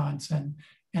Wisconsin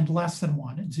and less than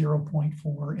 1 at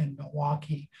 0.4 in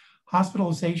Milwaukee.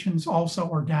 Hospitalizations also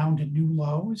are down to new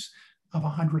lows of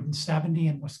 170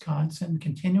 in Wisconsin,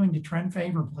 continuing to trend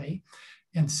favorably,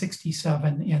 and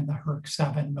 67 in the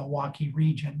HERC-7 Milwaukee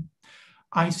region.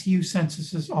 ICU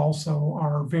censuses also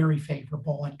are very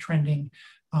favorable and trending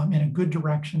in a good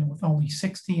direction, with only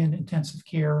 60 in intensive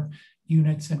care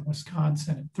units in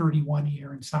Wisconsin and 31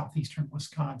 here in southeastern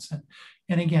Wisconsin.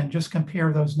 And again, just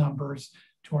compare those numbers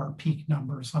to our peak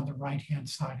numbers on the right-hand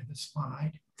side of the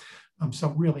slide. So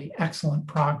really excellent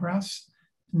progress.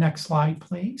 Next slide,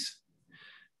 please.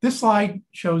 This slide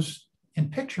shows in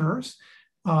pictures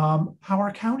how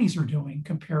our counties are doing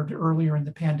compared to earlier in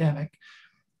the pandemic.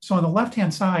 So on the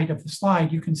left-hand side of the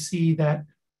slide, you can see that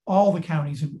all the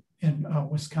counties in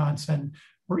Wisconsin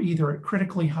were either at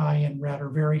critically high in red or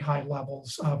very high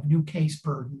levels of new case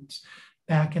burdens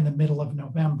back in the middle of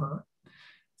November.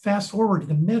 Fast forward to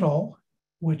the middle,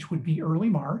 which would be early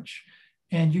March,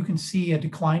 and you can see a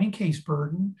declining case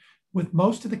burden, with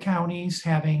most of the counties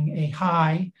having a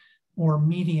high or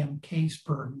medium case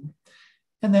burden.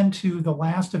 And then to the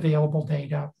last available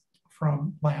data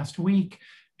from last week,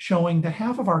 showing that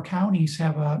half of our counties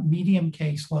have a medium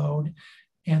caseload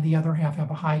and the other half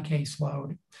have a high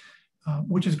caseload,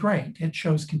 which is great. It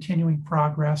shows continuing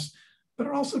progress, but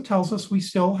it also tells us we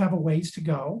still have a ways to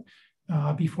go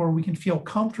before we can feel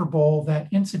comfortable that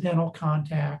incidental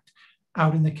contact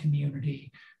out in the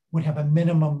community would have a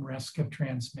minimum risk of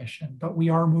transmission, but we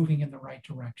are moving in the right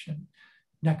direction.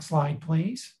 Next slide,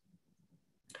 please.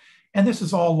 And this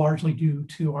is all largely due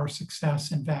to our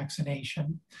success in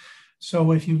vaccination.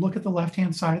 So if you look at the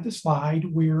left-hand side of the slide,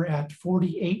 we're at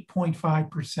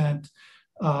 48.5%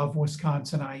 of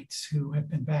Wisconsinites who have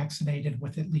been vaccinated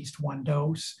with at least one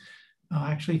dose.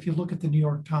 Actually, if you look at the New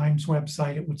York Times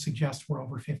website, it would suggest we're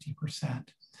over 50%.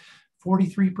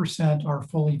 43% are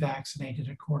fully vaccinated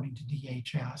according to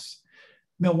DHS.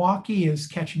 Milwaukee is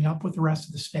catching up with the rest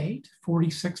of the state.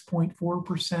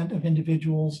 46.4% of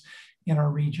individuals in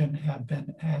our region have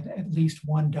had at least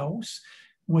one dose,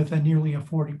 with nearly a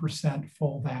 40%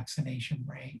 full vaccination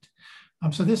rate.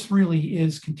 So this really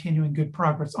is continuing good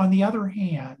progress. On the other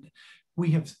hand,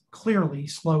 we have clearly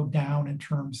slowed down in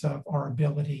terms of our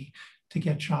ability to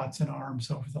get shots in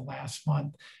arms over the last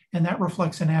month. And that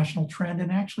reflects a national trend.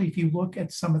 And actually, if you look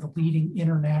at some of the leading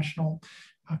international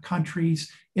countries,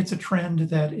 it's a trend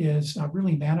that is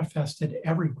really manifested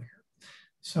everywhere.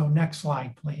 So next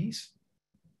slide, please.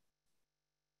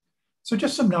 So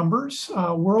just some numbers.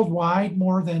 Worldwide,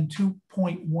 more than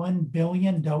 2.1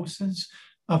 billion doses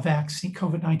of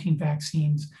COVID-19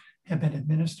 vaccines have been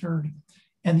administered.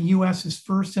 And the US is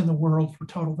first in the world for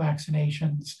total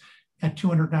vaccinations at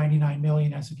 299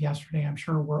 million as of yesterday. I'm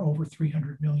sure we're over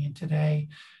 300 million today.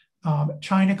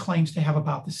 China claims to have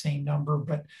about the same number,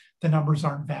 but the numbers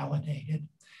aren't validated.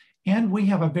 And we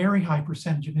have a very high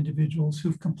percentage of individuals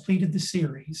who've completed the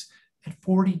series at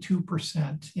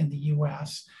 42% in the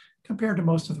US. Compared to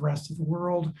most of the rest of the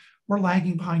world, we're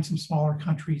lagging behind some smaller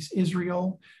countries.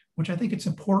 Israel, which I think it's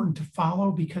important to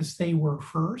follow because they were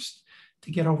first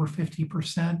to get over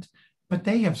 50%, but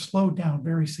they have slowed down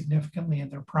very significantly in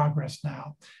their progress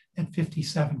now at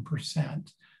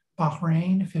 57%.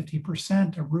 Bahrain,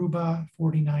 50%, Aruba,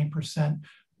 49%,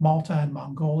 Malta and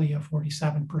Mongolia,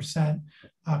 47%,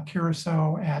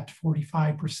 Curacao at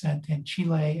 45%, and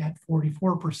Chile at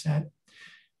 44%.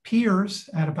 Peers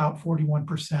at about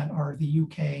 41% are the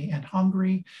UK and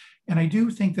Hungary. And I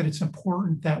do think that it's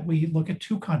important that we look at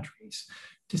two countries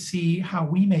to see how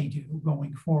we may do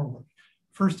going forward.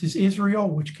 First is Israel,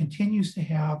 which continues to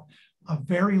have a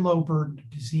very low burden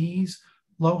of disease,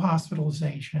 low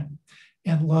hospitalization,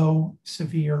 and low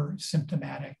severe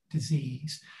symptomatic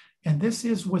disease. And this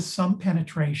is with some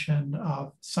penetration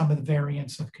of some of the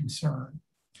variants of concern.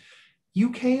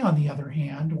 UK, on the other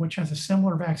hand, which has a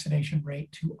similar vaccination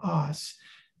rate to us,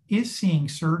 is seeing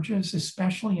surges,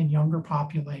 especially in younger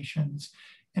populations,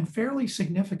 and fairly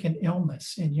significant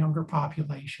illness in younger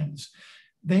populations.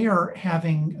 They are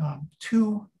having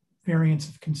two variants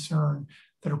of concern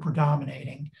that are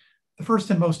predominating. The first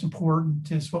and most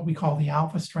important is what we call the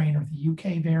alpha strain, or the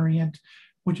UK variant,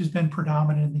 which has been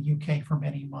predominant in the UK for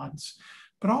many months.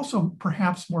 But also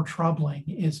perhaps more troubling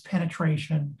is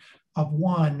penetration of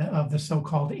one of the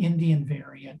so-called Indian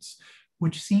variants,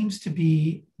 which seems to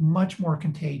be much more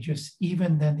contagious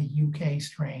even than the UK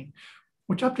strain,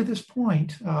 which up to this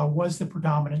point was the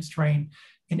predominant strain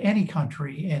in any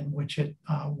country in which it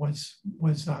was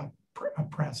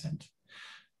present.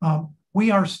 We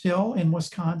are still in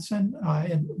Wisconsin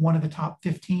in one of the top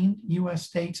 15 US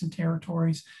states and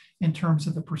territories in terms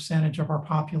of the percentage of our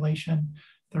population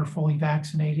that are fully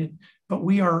vaccinated, but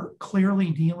we are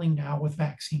clearly dealing now with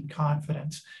vaccine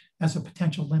confidence as a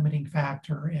potential limiting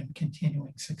factor in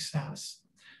continuing success.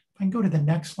 If I can go to the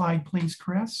next slide, please,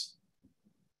 Chris.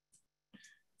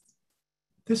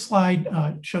 This slide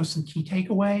shows some key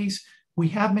takeaways. We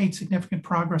have made significant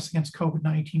progress against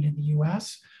COVID-19 in the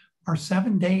US. Our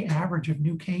 7-day average of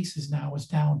new cases now is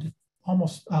down to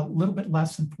almost a little bit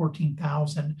less than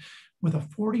 14,000, with a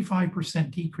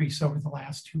 45% decrease over the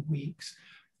last 2 weeks.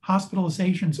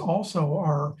 Hospitalizations also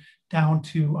are down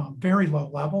to very low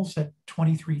levels at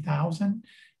 23,000,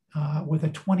 with a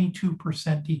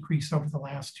 22% decrease over the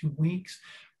last 2 weeks.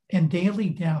 And daily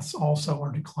deaths also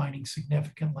are declining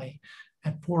significantly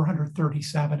at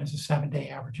 437 as a 7-day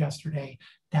average yesterday,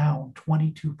 down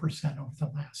 22% over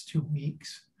the last 2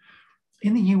 weeks.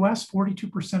 In the US,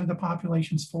 42% of the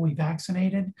population is fully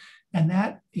vaccinated, and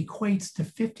that equates to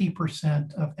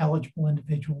 50% of eligible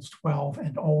individuals 12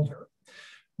 and older.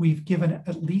 We've given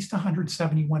at least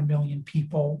 171 million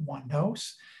people 1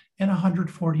 dose, and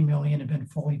 140 million have been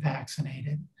fully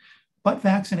vaccinated. But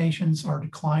vaccinations are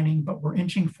declining, but we're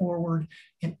inching forward,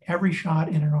 and every shot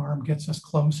in an arm gets us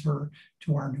closer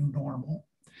to our new normal.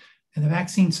 And the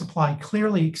vaccine supply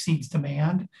clearly exceeds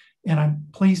demand. And I'm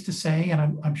pleased to say,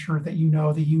 and I'm sure that you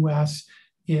know, the US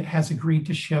has agreed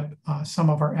to ship some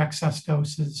of our excess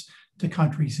doses to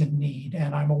countries in need.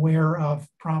 And I'm aware of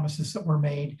promises that were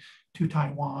made to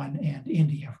Taiwan and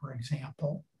India, for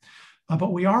example.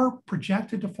 But we are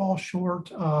projected to fall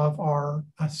short of our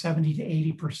 70 to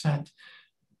 80%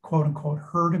 quote unquote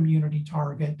herd immunity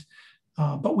target.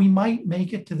 But we might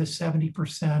make it to the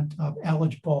 70% of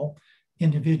eligible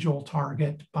individual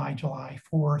target by July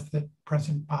 4th that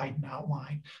President Biden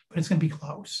outlined, but it's going to be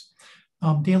close.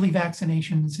 Daily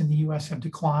vaccinations in the US have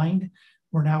declined.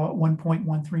 We're now at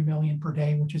 1.13 million per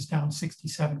day, which is down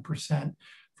 67%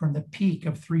 from the peak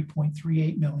of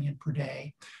 3.38 million per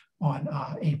day on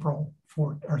April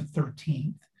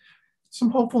 13th. Some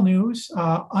hopeful news,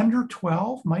 under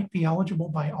 12 might be eligible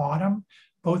by autumn.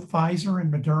 Both Pfizer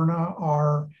and Moderna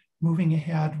are moving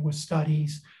ahead with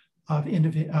studies of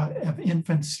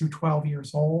infants through 12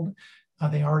 years old.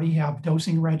 They already have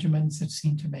dosing regimens that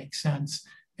seem to make sense,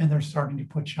 and they're starting to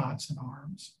put shots in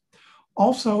arms.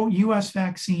 Also, US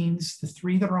vaccines, the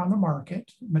 3 that are on the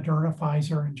market, Moderna,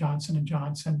 Pfizer, and Johnson &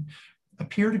 Johnson,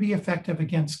 appear to be effective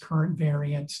against current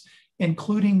variants,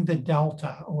 including the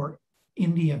Delta or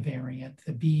India variant,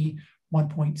 the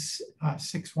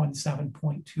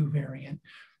B.1.617.2 variant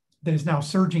that is now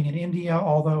surging in India,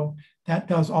 although that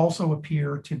does also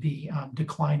appear to be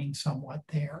declining somewhat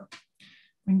there.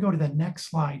 We can go to the next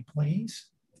slide, please.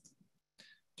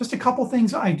 Just a couple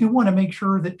things. I do want to make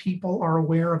sure that people are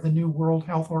aware of the new World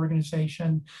Health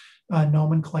Organization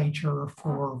nomenclature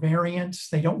for variants.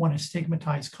 They don't want to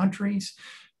stigmatize countries.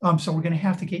 So we're going to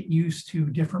have to get used to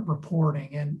different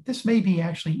reporting. And this may be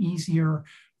actually easier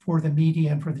for the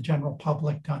media and for the general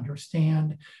public to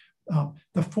understand.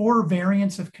 The 4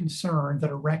 variants of concern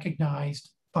that are recognized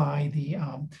by the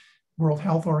World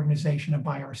Health Organization and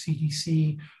by our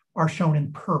CDC are shown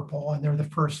in purple, and they're the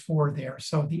first 4 there.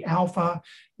 So the alpha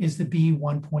is the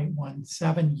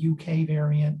B.1.17 UK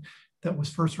variant that was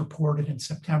first reported in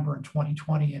September in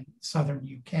 2020 in southern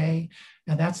UK.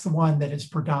 And that's the one that is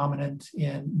predominant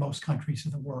in most countries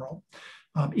of the world.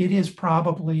 It is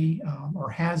probably, or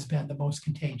has been, the most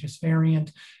contagious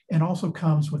variant, and also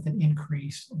comes with an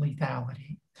increased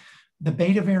lethality. The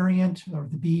beta variant, or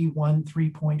the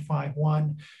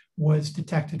B.1.3.51, was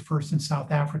detected first in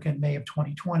South Africa in May of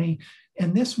 2020.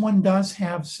 And this one does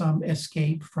have some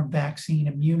escape from vaccine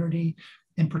immunity.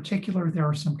 In particular, there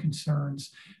are some concerns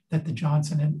that the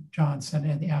Johnson & Johnson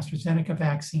and the AstraZeneca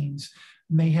vaccines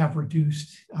may have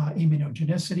reduced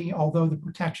immunogenicity, although the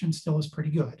protection still is pretty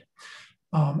good.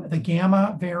 The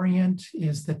Gamma variant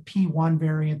is the P1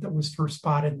 variant that was first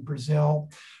spotted in Brazil.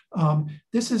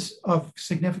 This is of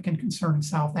significant concern in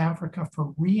South Africa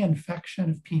for reinfection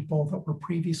of people that were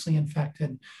previously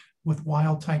infected with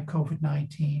wild type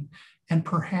COVID-19, and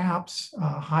perhaps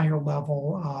a higher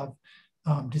level of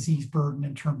disease burden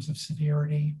in terms of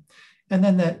severity. And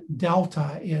then the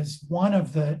Delta is one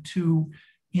of the 2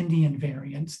 Indian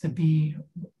variants, the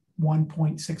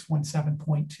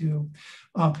 1.617.2.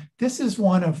 This is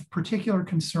one of particular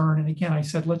concern. And again, I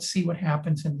said, let's see what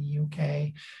happens in the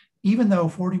UK. Even though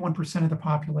 41% of the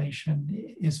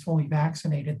population is fully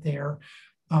vaccinated there,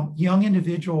 young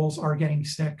individuals are getting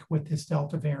sick with this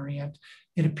Delta variant.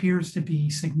 It appears to be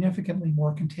significantly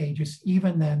more contagious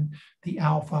even than the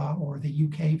Alpha or the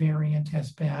UK variant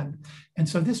has been. And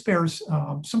so this bears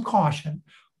some caution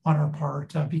on our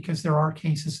part because there are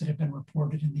cases that have been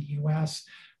reported in the US.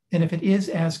 And if it is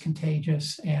as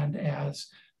contagious and as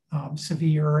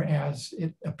severe as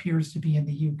it appears to be in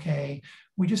the UK,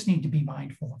 we just need to be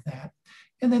mindful of that.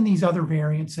 And then these other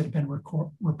variants that have been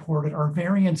reported are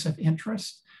variants of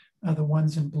interest, the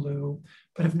ones in blue,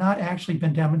 but have not actually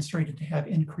been demonstrated to have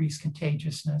increased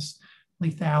contagiousness,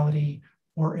 lethality,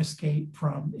 or escape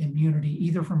from immunity,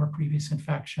 either from a previous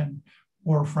infection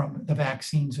or from the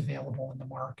vaccines available in the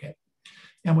market.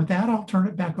 And with that, I'll turn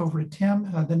it back over to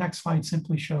Tim. The next slide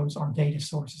simply shows our data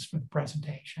sources for the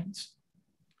presentations.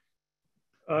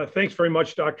 Thanks very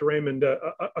much, Dr. Raymond.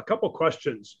 A couple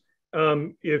questions.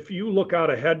 If you look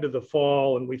out ahead to the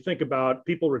fall and we think about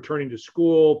people returning to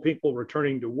school, people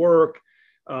returning to work,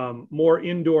 more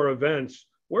indoor events,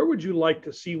 where would you like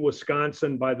to see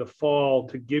Wisconsin by the fall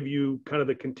to give you kind of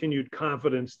the continued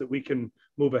confidence that we can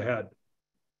move ahead?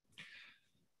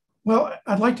 Well,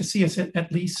 I'd like to see us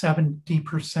at least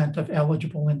 70% of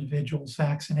eligible individuals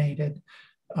vaccinated.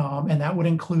 And that would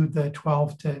include the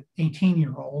 12 to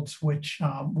 18-year-olds, which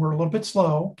were a little bit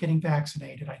slow getting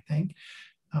vaccinated, I think.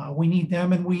 We need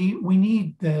them, and we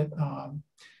need to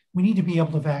be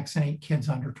able to vaccinate kids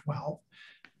under 12.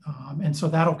 And so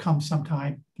that'll come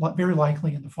sometime, very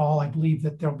likely in the fall. I believe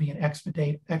that there'll be an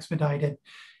expedited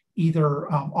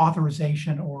either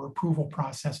authorization or approval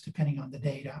process, depending on the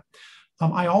data.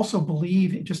 I also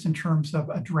believe, just in terms of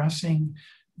addressing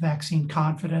vaccine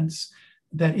confidence,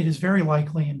 that it is very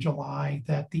likely in July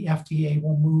that the FDA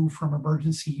will move from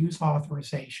emergency use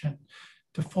authorization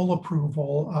to full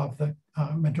approval of the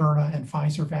Moderna and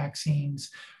Pfizer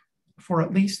vaccines for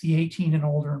at least the 18 and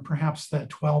older and perhaps the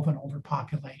 12 and older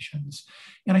populations.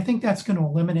 And I think that's going to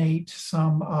eliminate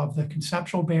some of the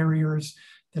conceptual barriers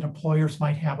that employers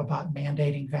might have about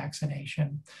mandating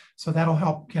vaccination. So that'll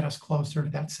help get us closer to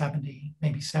that 70,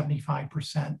 maybe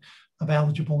 75% of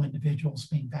eligible individuals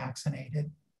being vaccinated.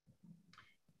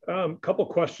 Couple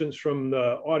questions from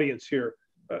the audience here.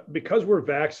 Because we're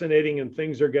vaccinating and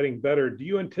things are getting better, do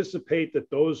you anticipate that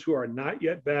those who are not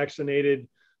yet vaccinated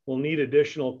will need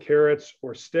additional carrots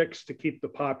or sticks to keep the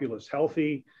populace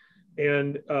healthy?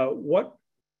 And what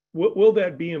will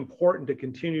that be important to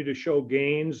continue to show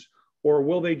gains, or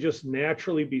will they just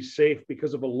naturally be safe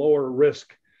because of a lower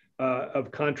risk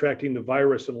of contracting the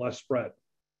virus and less spread?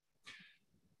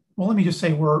 Well, let me just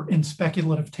say we're in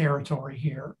speculative territory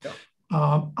here. Yeah.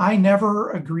 I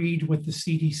never agreed with the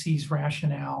CDC's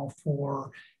rationale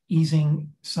for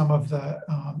easing some of the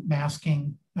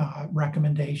masking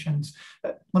recommendations.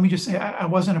 Let me just say, I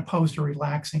wasn't opposed to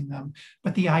relaxing them,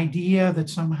 but the idea that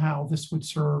somehow this would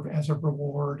serve as a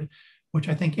reward, which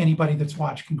I think anybody that's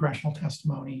watched congressional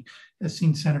testimony has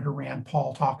seen Senator Rand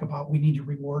Paul talk about, we need to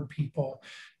reward people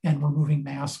and removing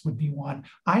masks would be one.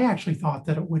 I actually thought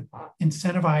that it would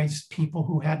incentivize people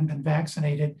who hadn't been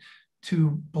vaccinated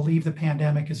to believe the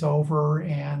pandemic is over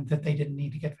and that they didn't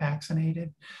need to get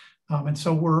vaccinated. And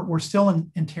so we're still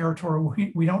in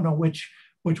territory. We don't know which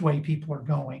way people are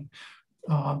going.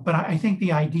 But I think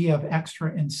the idea of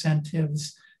extra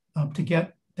incentives to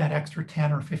get that extra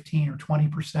 10 or 15 or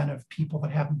 20% of people that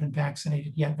haven't been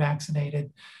vaccinated yet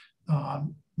vaccinated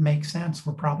makes sense.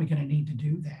 We're probably going to need to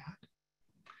do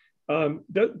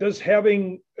that. Does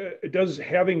having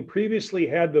previously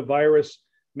had the virus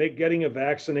make getting a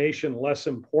vaccination less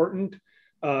important?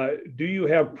 Do you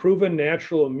have proven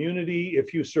natural immunity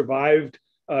if you survived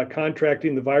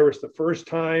contracting the virus the first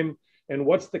time? And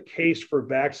what's the case for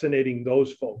vaccinating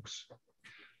those folks?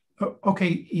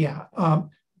 Okay, yeah.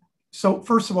 So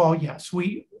first of all, yes,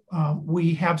 we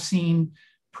have seen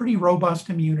pretty robust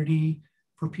immunity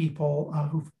for people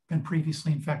who've been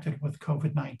previously infected with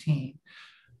COVID-19.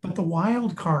 But the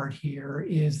wild card here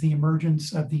is the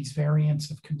emergence of these variants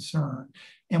of concern.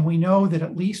 And we know that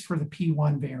at least for the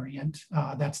P1 variant,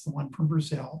 that's the one from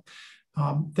Brazil,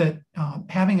 that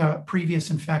having a previous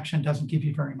infection doesn't give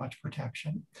you very much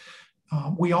protection.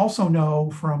 We also know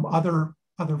from other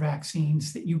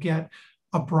vaccines that you get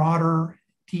a broader,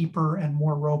 deeper, and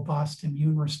more robust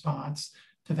immune response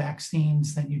to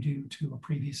vaccines than you do to a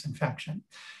previous infection.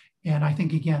 And I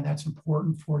think, again, that's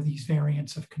important for these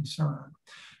variants of concern.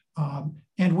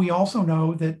 And we also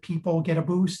know that people get a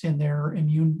boost in their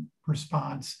immune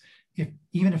response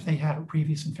even if they had a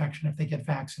previous infection, if they get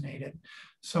vaccinated.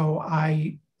 So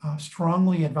I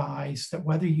strongly advise that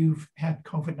whether you've had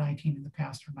COVID-19 in the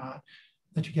past or not,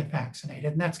 that you get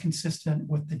vaccinated. And that's consistent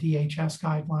with the DHS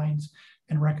guidelines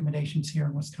and recommendations here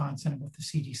in Wisconsin and with the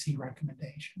CDC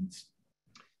recommendations.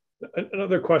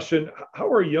 Another question,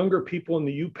 how are younger people in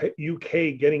the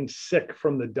UK getting sick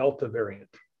from the Delta variant?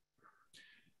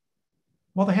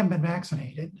 Well, they haven't been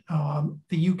vaccinated.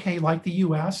 The UK, like the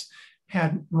US,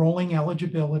 had rolling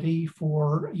eligibility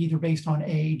for either based on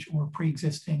age or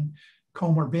pre-existing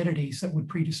comorbidities that would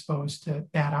predispose to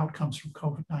bad outcomes from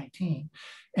COVID-19.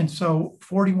 And so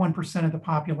 41% of the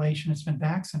population has been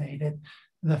vaccinated.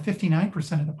 The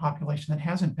 59% of the population that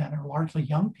hasn't been are largely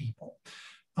young people.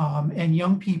 And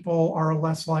young people are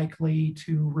less likely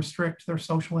to restrict their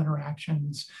social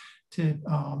interactions, to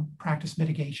practice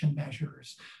mitigation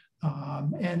measures.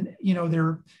 And, you know,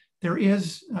 there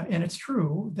is, and it's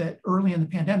true that early in the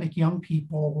pandemic, young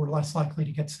people were less likely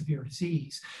to get severe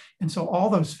disease. And so all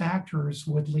those factors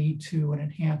would lead to an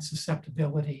enhanced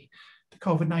susceptibility to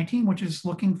COVID-19, which is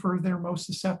looking for their most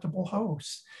susceptible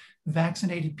hosts.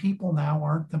 Vaccinated people now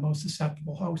aren't the most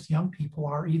susceptible hosts. Young people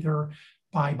are, either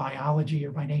by biology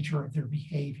or by nature of their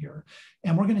behavior.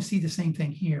 And we're going to see the same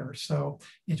thing here. So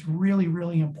it's really,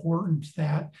 really important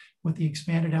that with the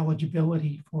expanded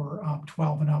eligibility for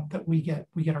 12 and up, that we get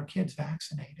our kids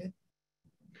vaccinated.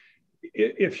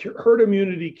 If herd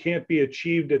immunity can't be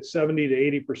achieved at 70 to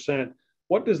 80%,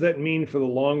 what does that mean for the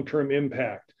long-term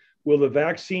impact? Will the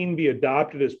vaccine be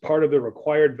adopted as part of the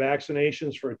required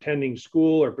vaccinations for attending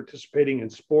school or participating in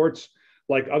sports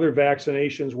like other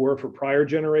vaccinations were for prior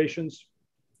generations?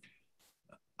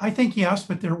 I think yes,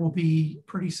 but there will be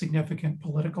pretty significant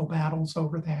political battles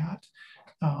over that.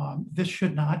 This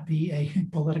should not be a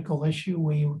political issue.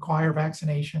 We require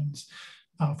vaccinations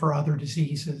for other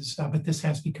diseases, but this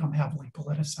has become heavily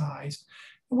politicized.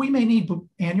 We may need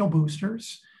annual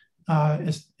boosters,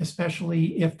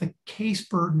 especially if the case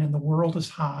burden in the world is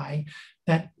high.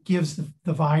 That gives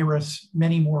the virus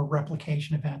many more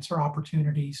replication events or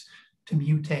opportunities to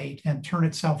mutate and turn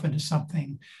itself into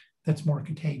something that's more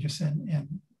contagious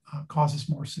and causes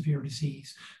more severe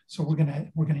disease. So we're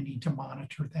gonna need to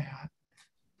monitor that.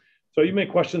 So you may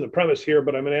question the premise here,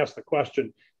 but I'm going to ask the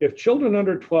question. If children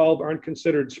under 12 aren't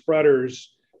considered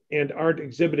spreaders and aren't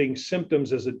exhibiting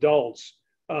symptoms as adults,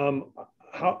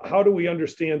 how do we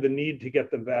understand the need to get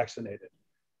them vaccinated?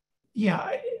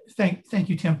 Yeah, thank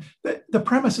you, Tim. The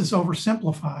premise is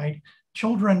oversimplified.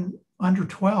 Children under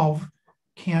 12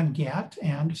 can get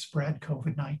and spread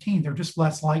COVID-19. They're just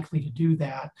less likely to do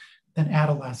that than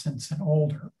adolescents and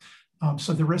older.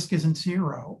 So the risk isn't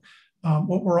zero.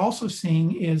 What we're also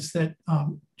seeing is that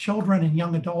children and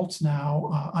young adults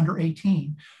now under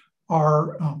 18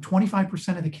 are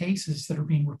 25% of the cases that are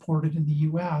being reported in the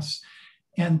US,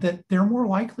 and that they're more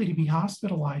likely to be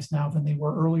hospitalized now than they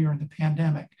were earlier in the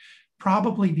pandemic,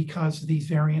 probably because these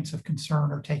variants of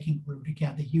concern are taking root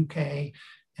again. The UK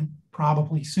and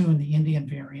probably soon the Indian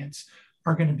variants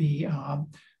are going to be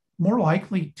more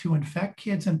likely to infect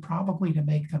kids and probably to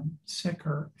make them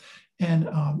sicker. And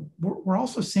we're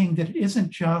also seeing that it isn't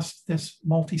just this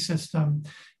multi-system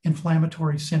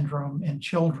inflammatory syndrome in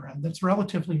children that's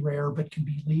relatively rare but can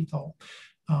be lethal.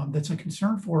 That's a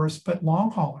concern for us, but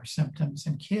long hauler symptoms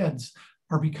in kids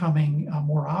are becoming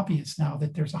more obvious now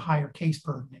that there's a higher case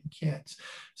burden in kids.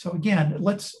 So again,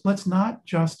 let's not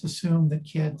just assume that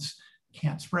kids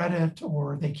can't spread it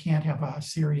or they can't have a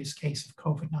serious case of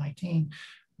COVID-19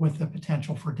 with the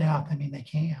potential for death. I mean, they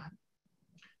can.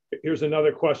 Here's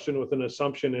another question with an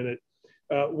assumption in it.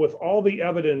 With all the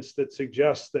evidence that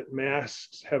suggests that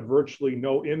masks have virtually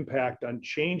no impact on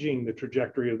changing the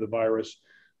trajectory of the virus,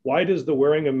 why does the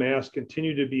wearing of masks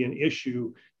continue to be an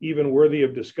issue, even worthy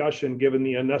of discussion, given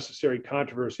the unnecessary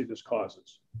controversy this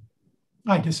causes?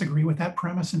 I disagree with that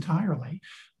premise entirely.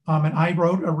 And I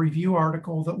wrote a review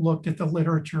article that looked at the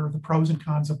literature, the pros and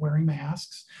cons of wearing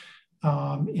masks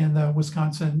in the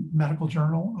Wisconsin Medical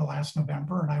Journal last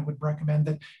November. And I would recommend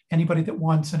that anybody that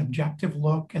wants an objective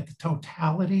look at the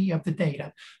totality of the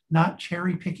data, not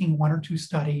cherry picking one or two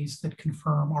studies that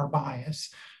confirm our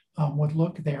bias, would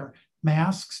look there.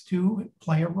 Masks do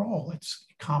play a role. It's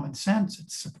common sense.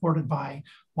 It's supported by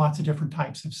lots of different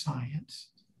types of science.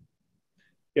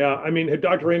 Yeah, I mean,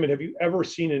 Dr. Raymond, have you ever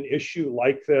seen an issue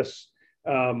like this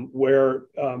where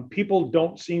people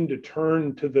don't seem to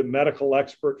turn to the medical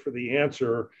expert for the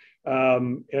answer?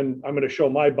 And I'm going to show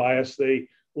my bias. They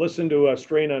listen to a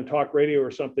strain on talk radio or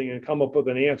something and come up with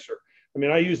an answer. I mean,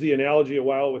 I used the analogy a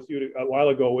while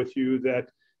ago with you that,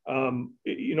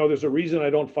 you know, there's a reason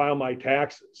I don't file my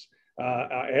taxes.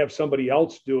 I have somebody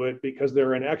else do it because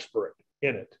they're an expert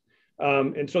in it.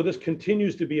 And so this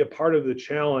continues to be a part of the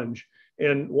challenge.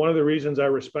 And one of the reasons I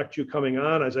respect you coming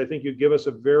on is I think you give us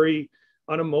a very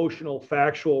unemotional,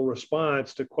 factual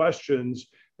response to questions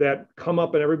that come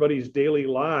up in everybody's daily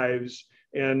lives.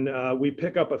 And we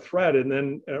pick up a thread and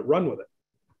then run with it.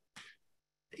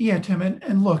 Yeah, Tim,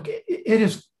 and look, it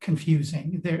is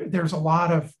confusing. There's a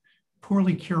lot of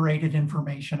poorly curated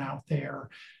information out there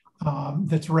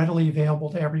that's readily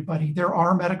available to everybody. There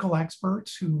are medical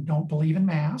experts who don't believe in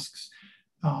masks.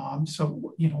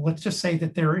 So, let's just say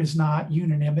that there is not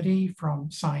unanimity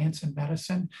from science and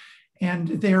medicine. And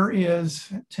there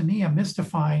is, to me, a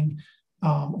mystifying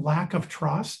lack of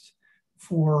trust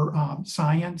for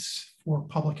science, for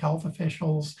public health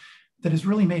officials, that has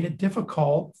really made it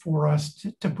difficult for us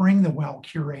to bring the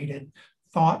well-curated,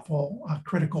 thoughtful,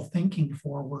 critical thinking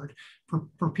forward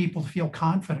for people to feel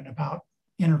confident about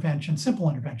interventions, simple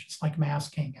interventions like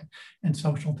masking and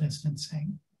social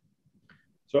distancing.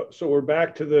 So we're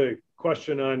back to the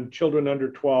question on children under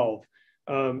 12.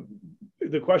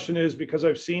 The question is, because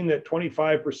I've seen that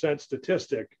 25%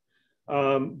 statistic,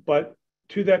 but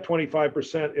to that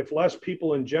 25%, if less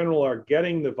people in general are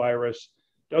getting the virus,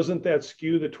 doesn't that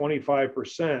skew the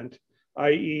 25%,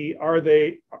 i.e.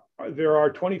 there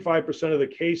are 25% of the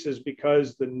cases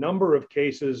because the number of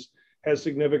cases has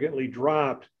significantly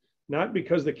dropped, not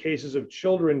because the cases of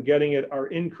children getting it are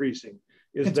increasing.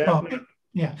 It's both.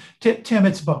 Yeah, Tim,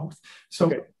 it's both. So,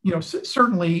 okay.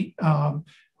 Certainly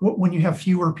when you have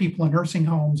fewer people in nursing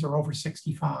homes or over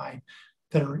 65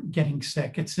 that are getting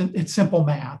sick, it's simple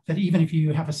math that even if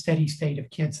you have a steady state of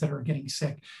kids that are getting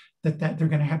sick, that they're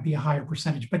going to be a higher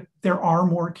percentage. But there are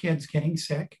more kids getting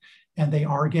sick, and they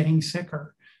are getting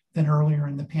sicker than earlier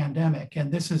in the pandemic.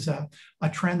 And this is a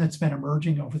trend that's been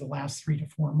emerging over the last 3 to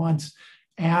 4 months.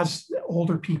 As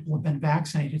older people have been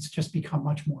vaccinated, it's just become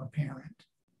much more apparent.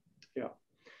 Yeah.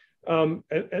 And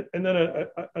then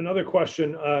another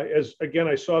question, as again,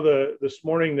 I saw this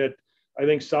morning that I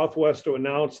think Southwest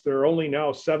announced they're only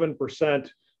now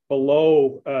 7%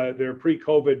 below their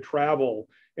pre-COVID travel.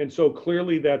 And so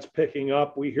clearly that's picking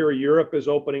up. We hear Europe is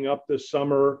opening up this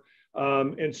summer.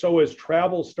 And so as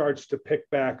travel starts to pick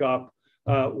back up,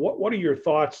 what are your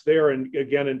thoughts there? And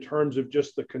again, in terms of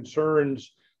just the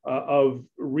concerns of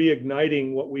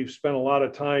reigniting what we've spent a lot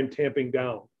of time tamping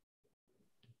down?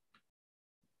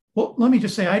 Well, let me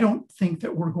just say, I don't think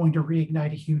that we're going to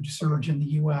reignite a huge surge in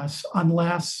the US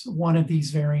unless one of these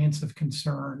variants of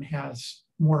concern has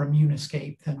more immune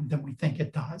escape than we think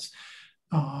it does.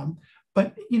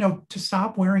 But, to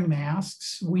stop wearing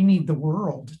masks, we need the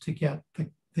world to get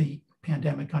the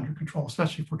pandemic under control,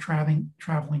 especially if we're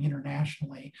traveling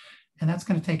internationally. And that's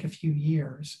going to take a few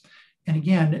years. And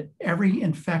again, every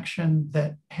infection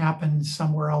that happens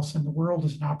somewhere else in the world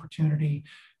is an opportunity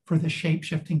for the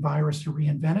shape-shifting virus to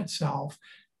reinvent itself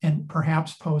and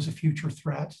perhaps pose a future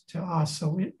threat to us.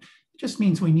 So it just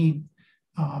means we need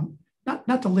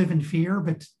not to live in fear,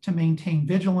 but to maintain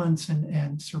vigilance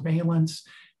and surveillance,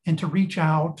 and to reach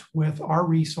out with our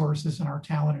resources and our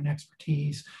talent and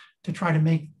expertise to try to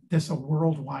make this a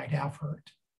worldwide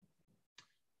effort.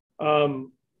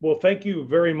 Well, thank you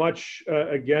very much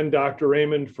again, Dr.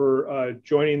 Raymond, for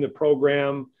joining the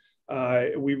program.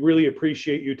 We really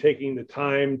appreciate you taking the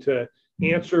time to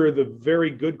answer the very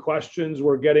good questions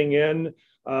we're getting in.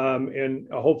 And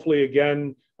hopefully,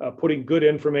 again, putting good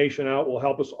information out will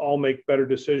help us all make better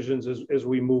decisions as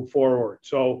we move forward.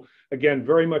 So again,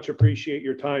 very much appreciate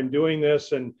your time doing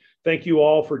this. And thank you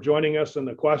all for joining us and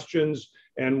the questions.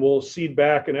 And we'll cede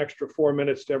back an extra 4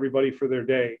 minutes to everybody for their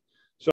day.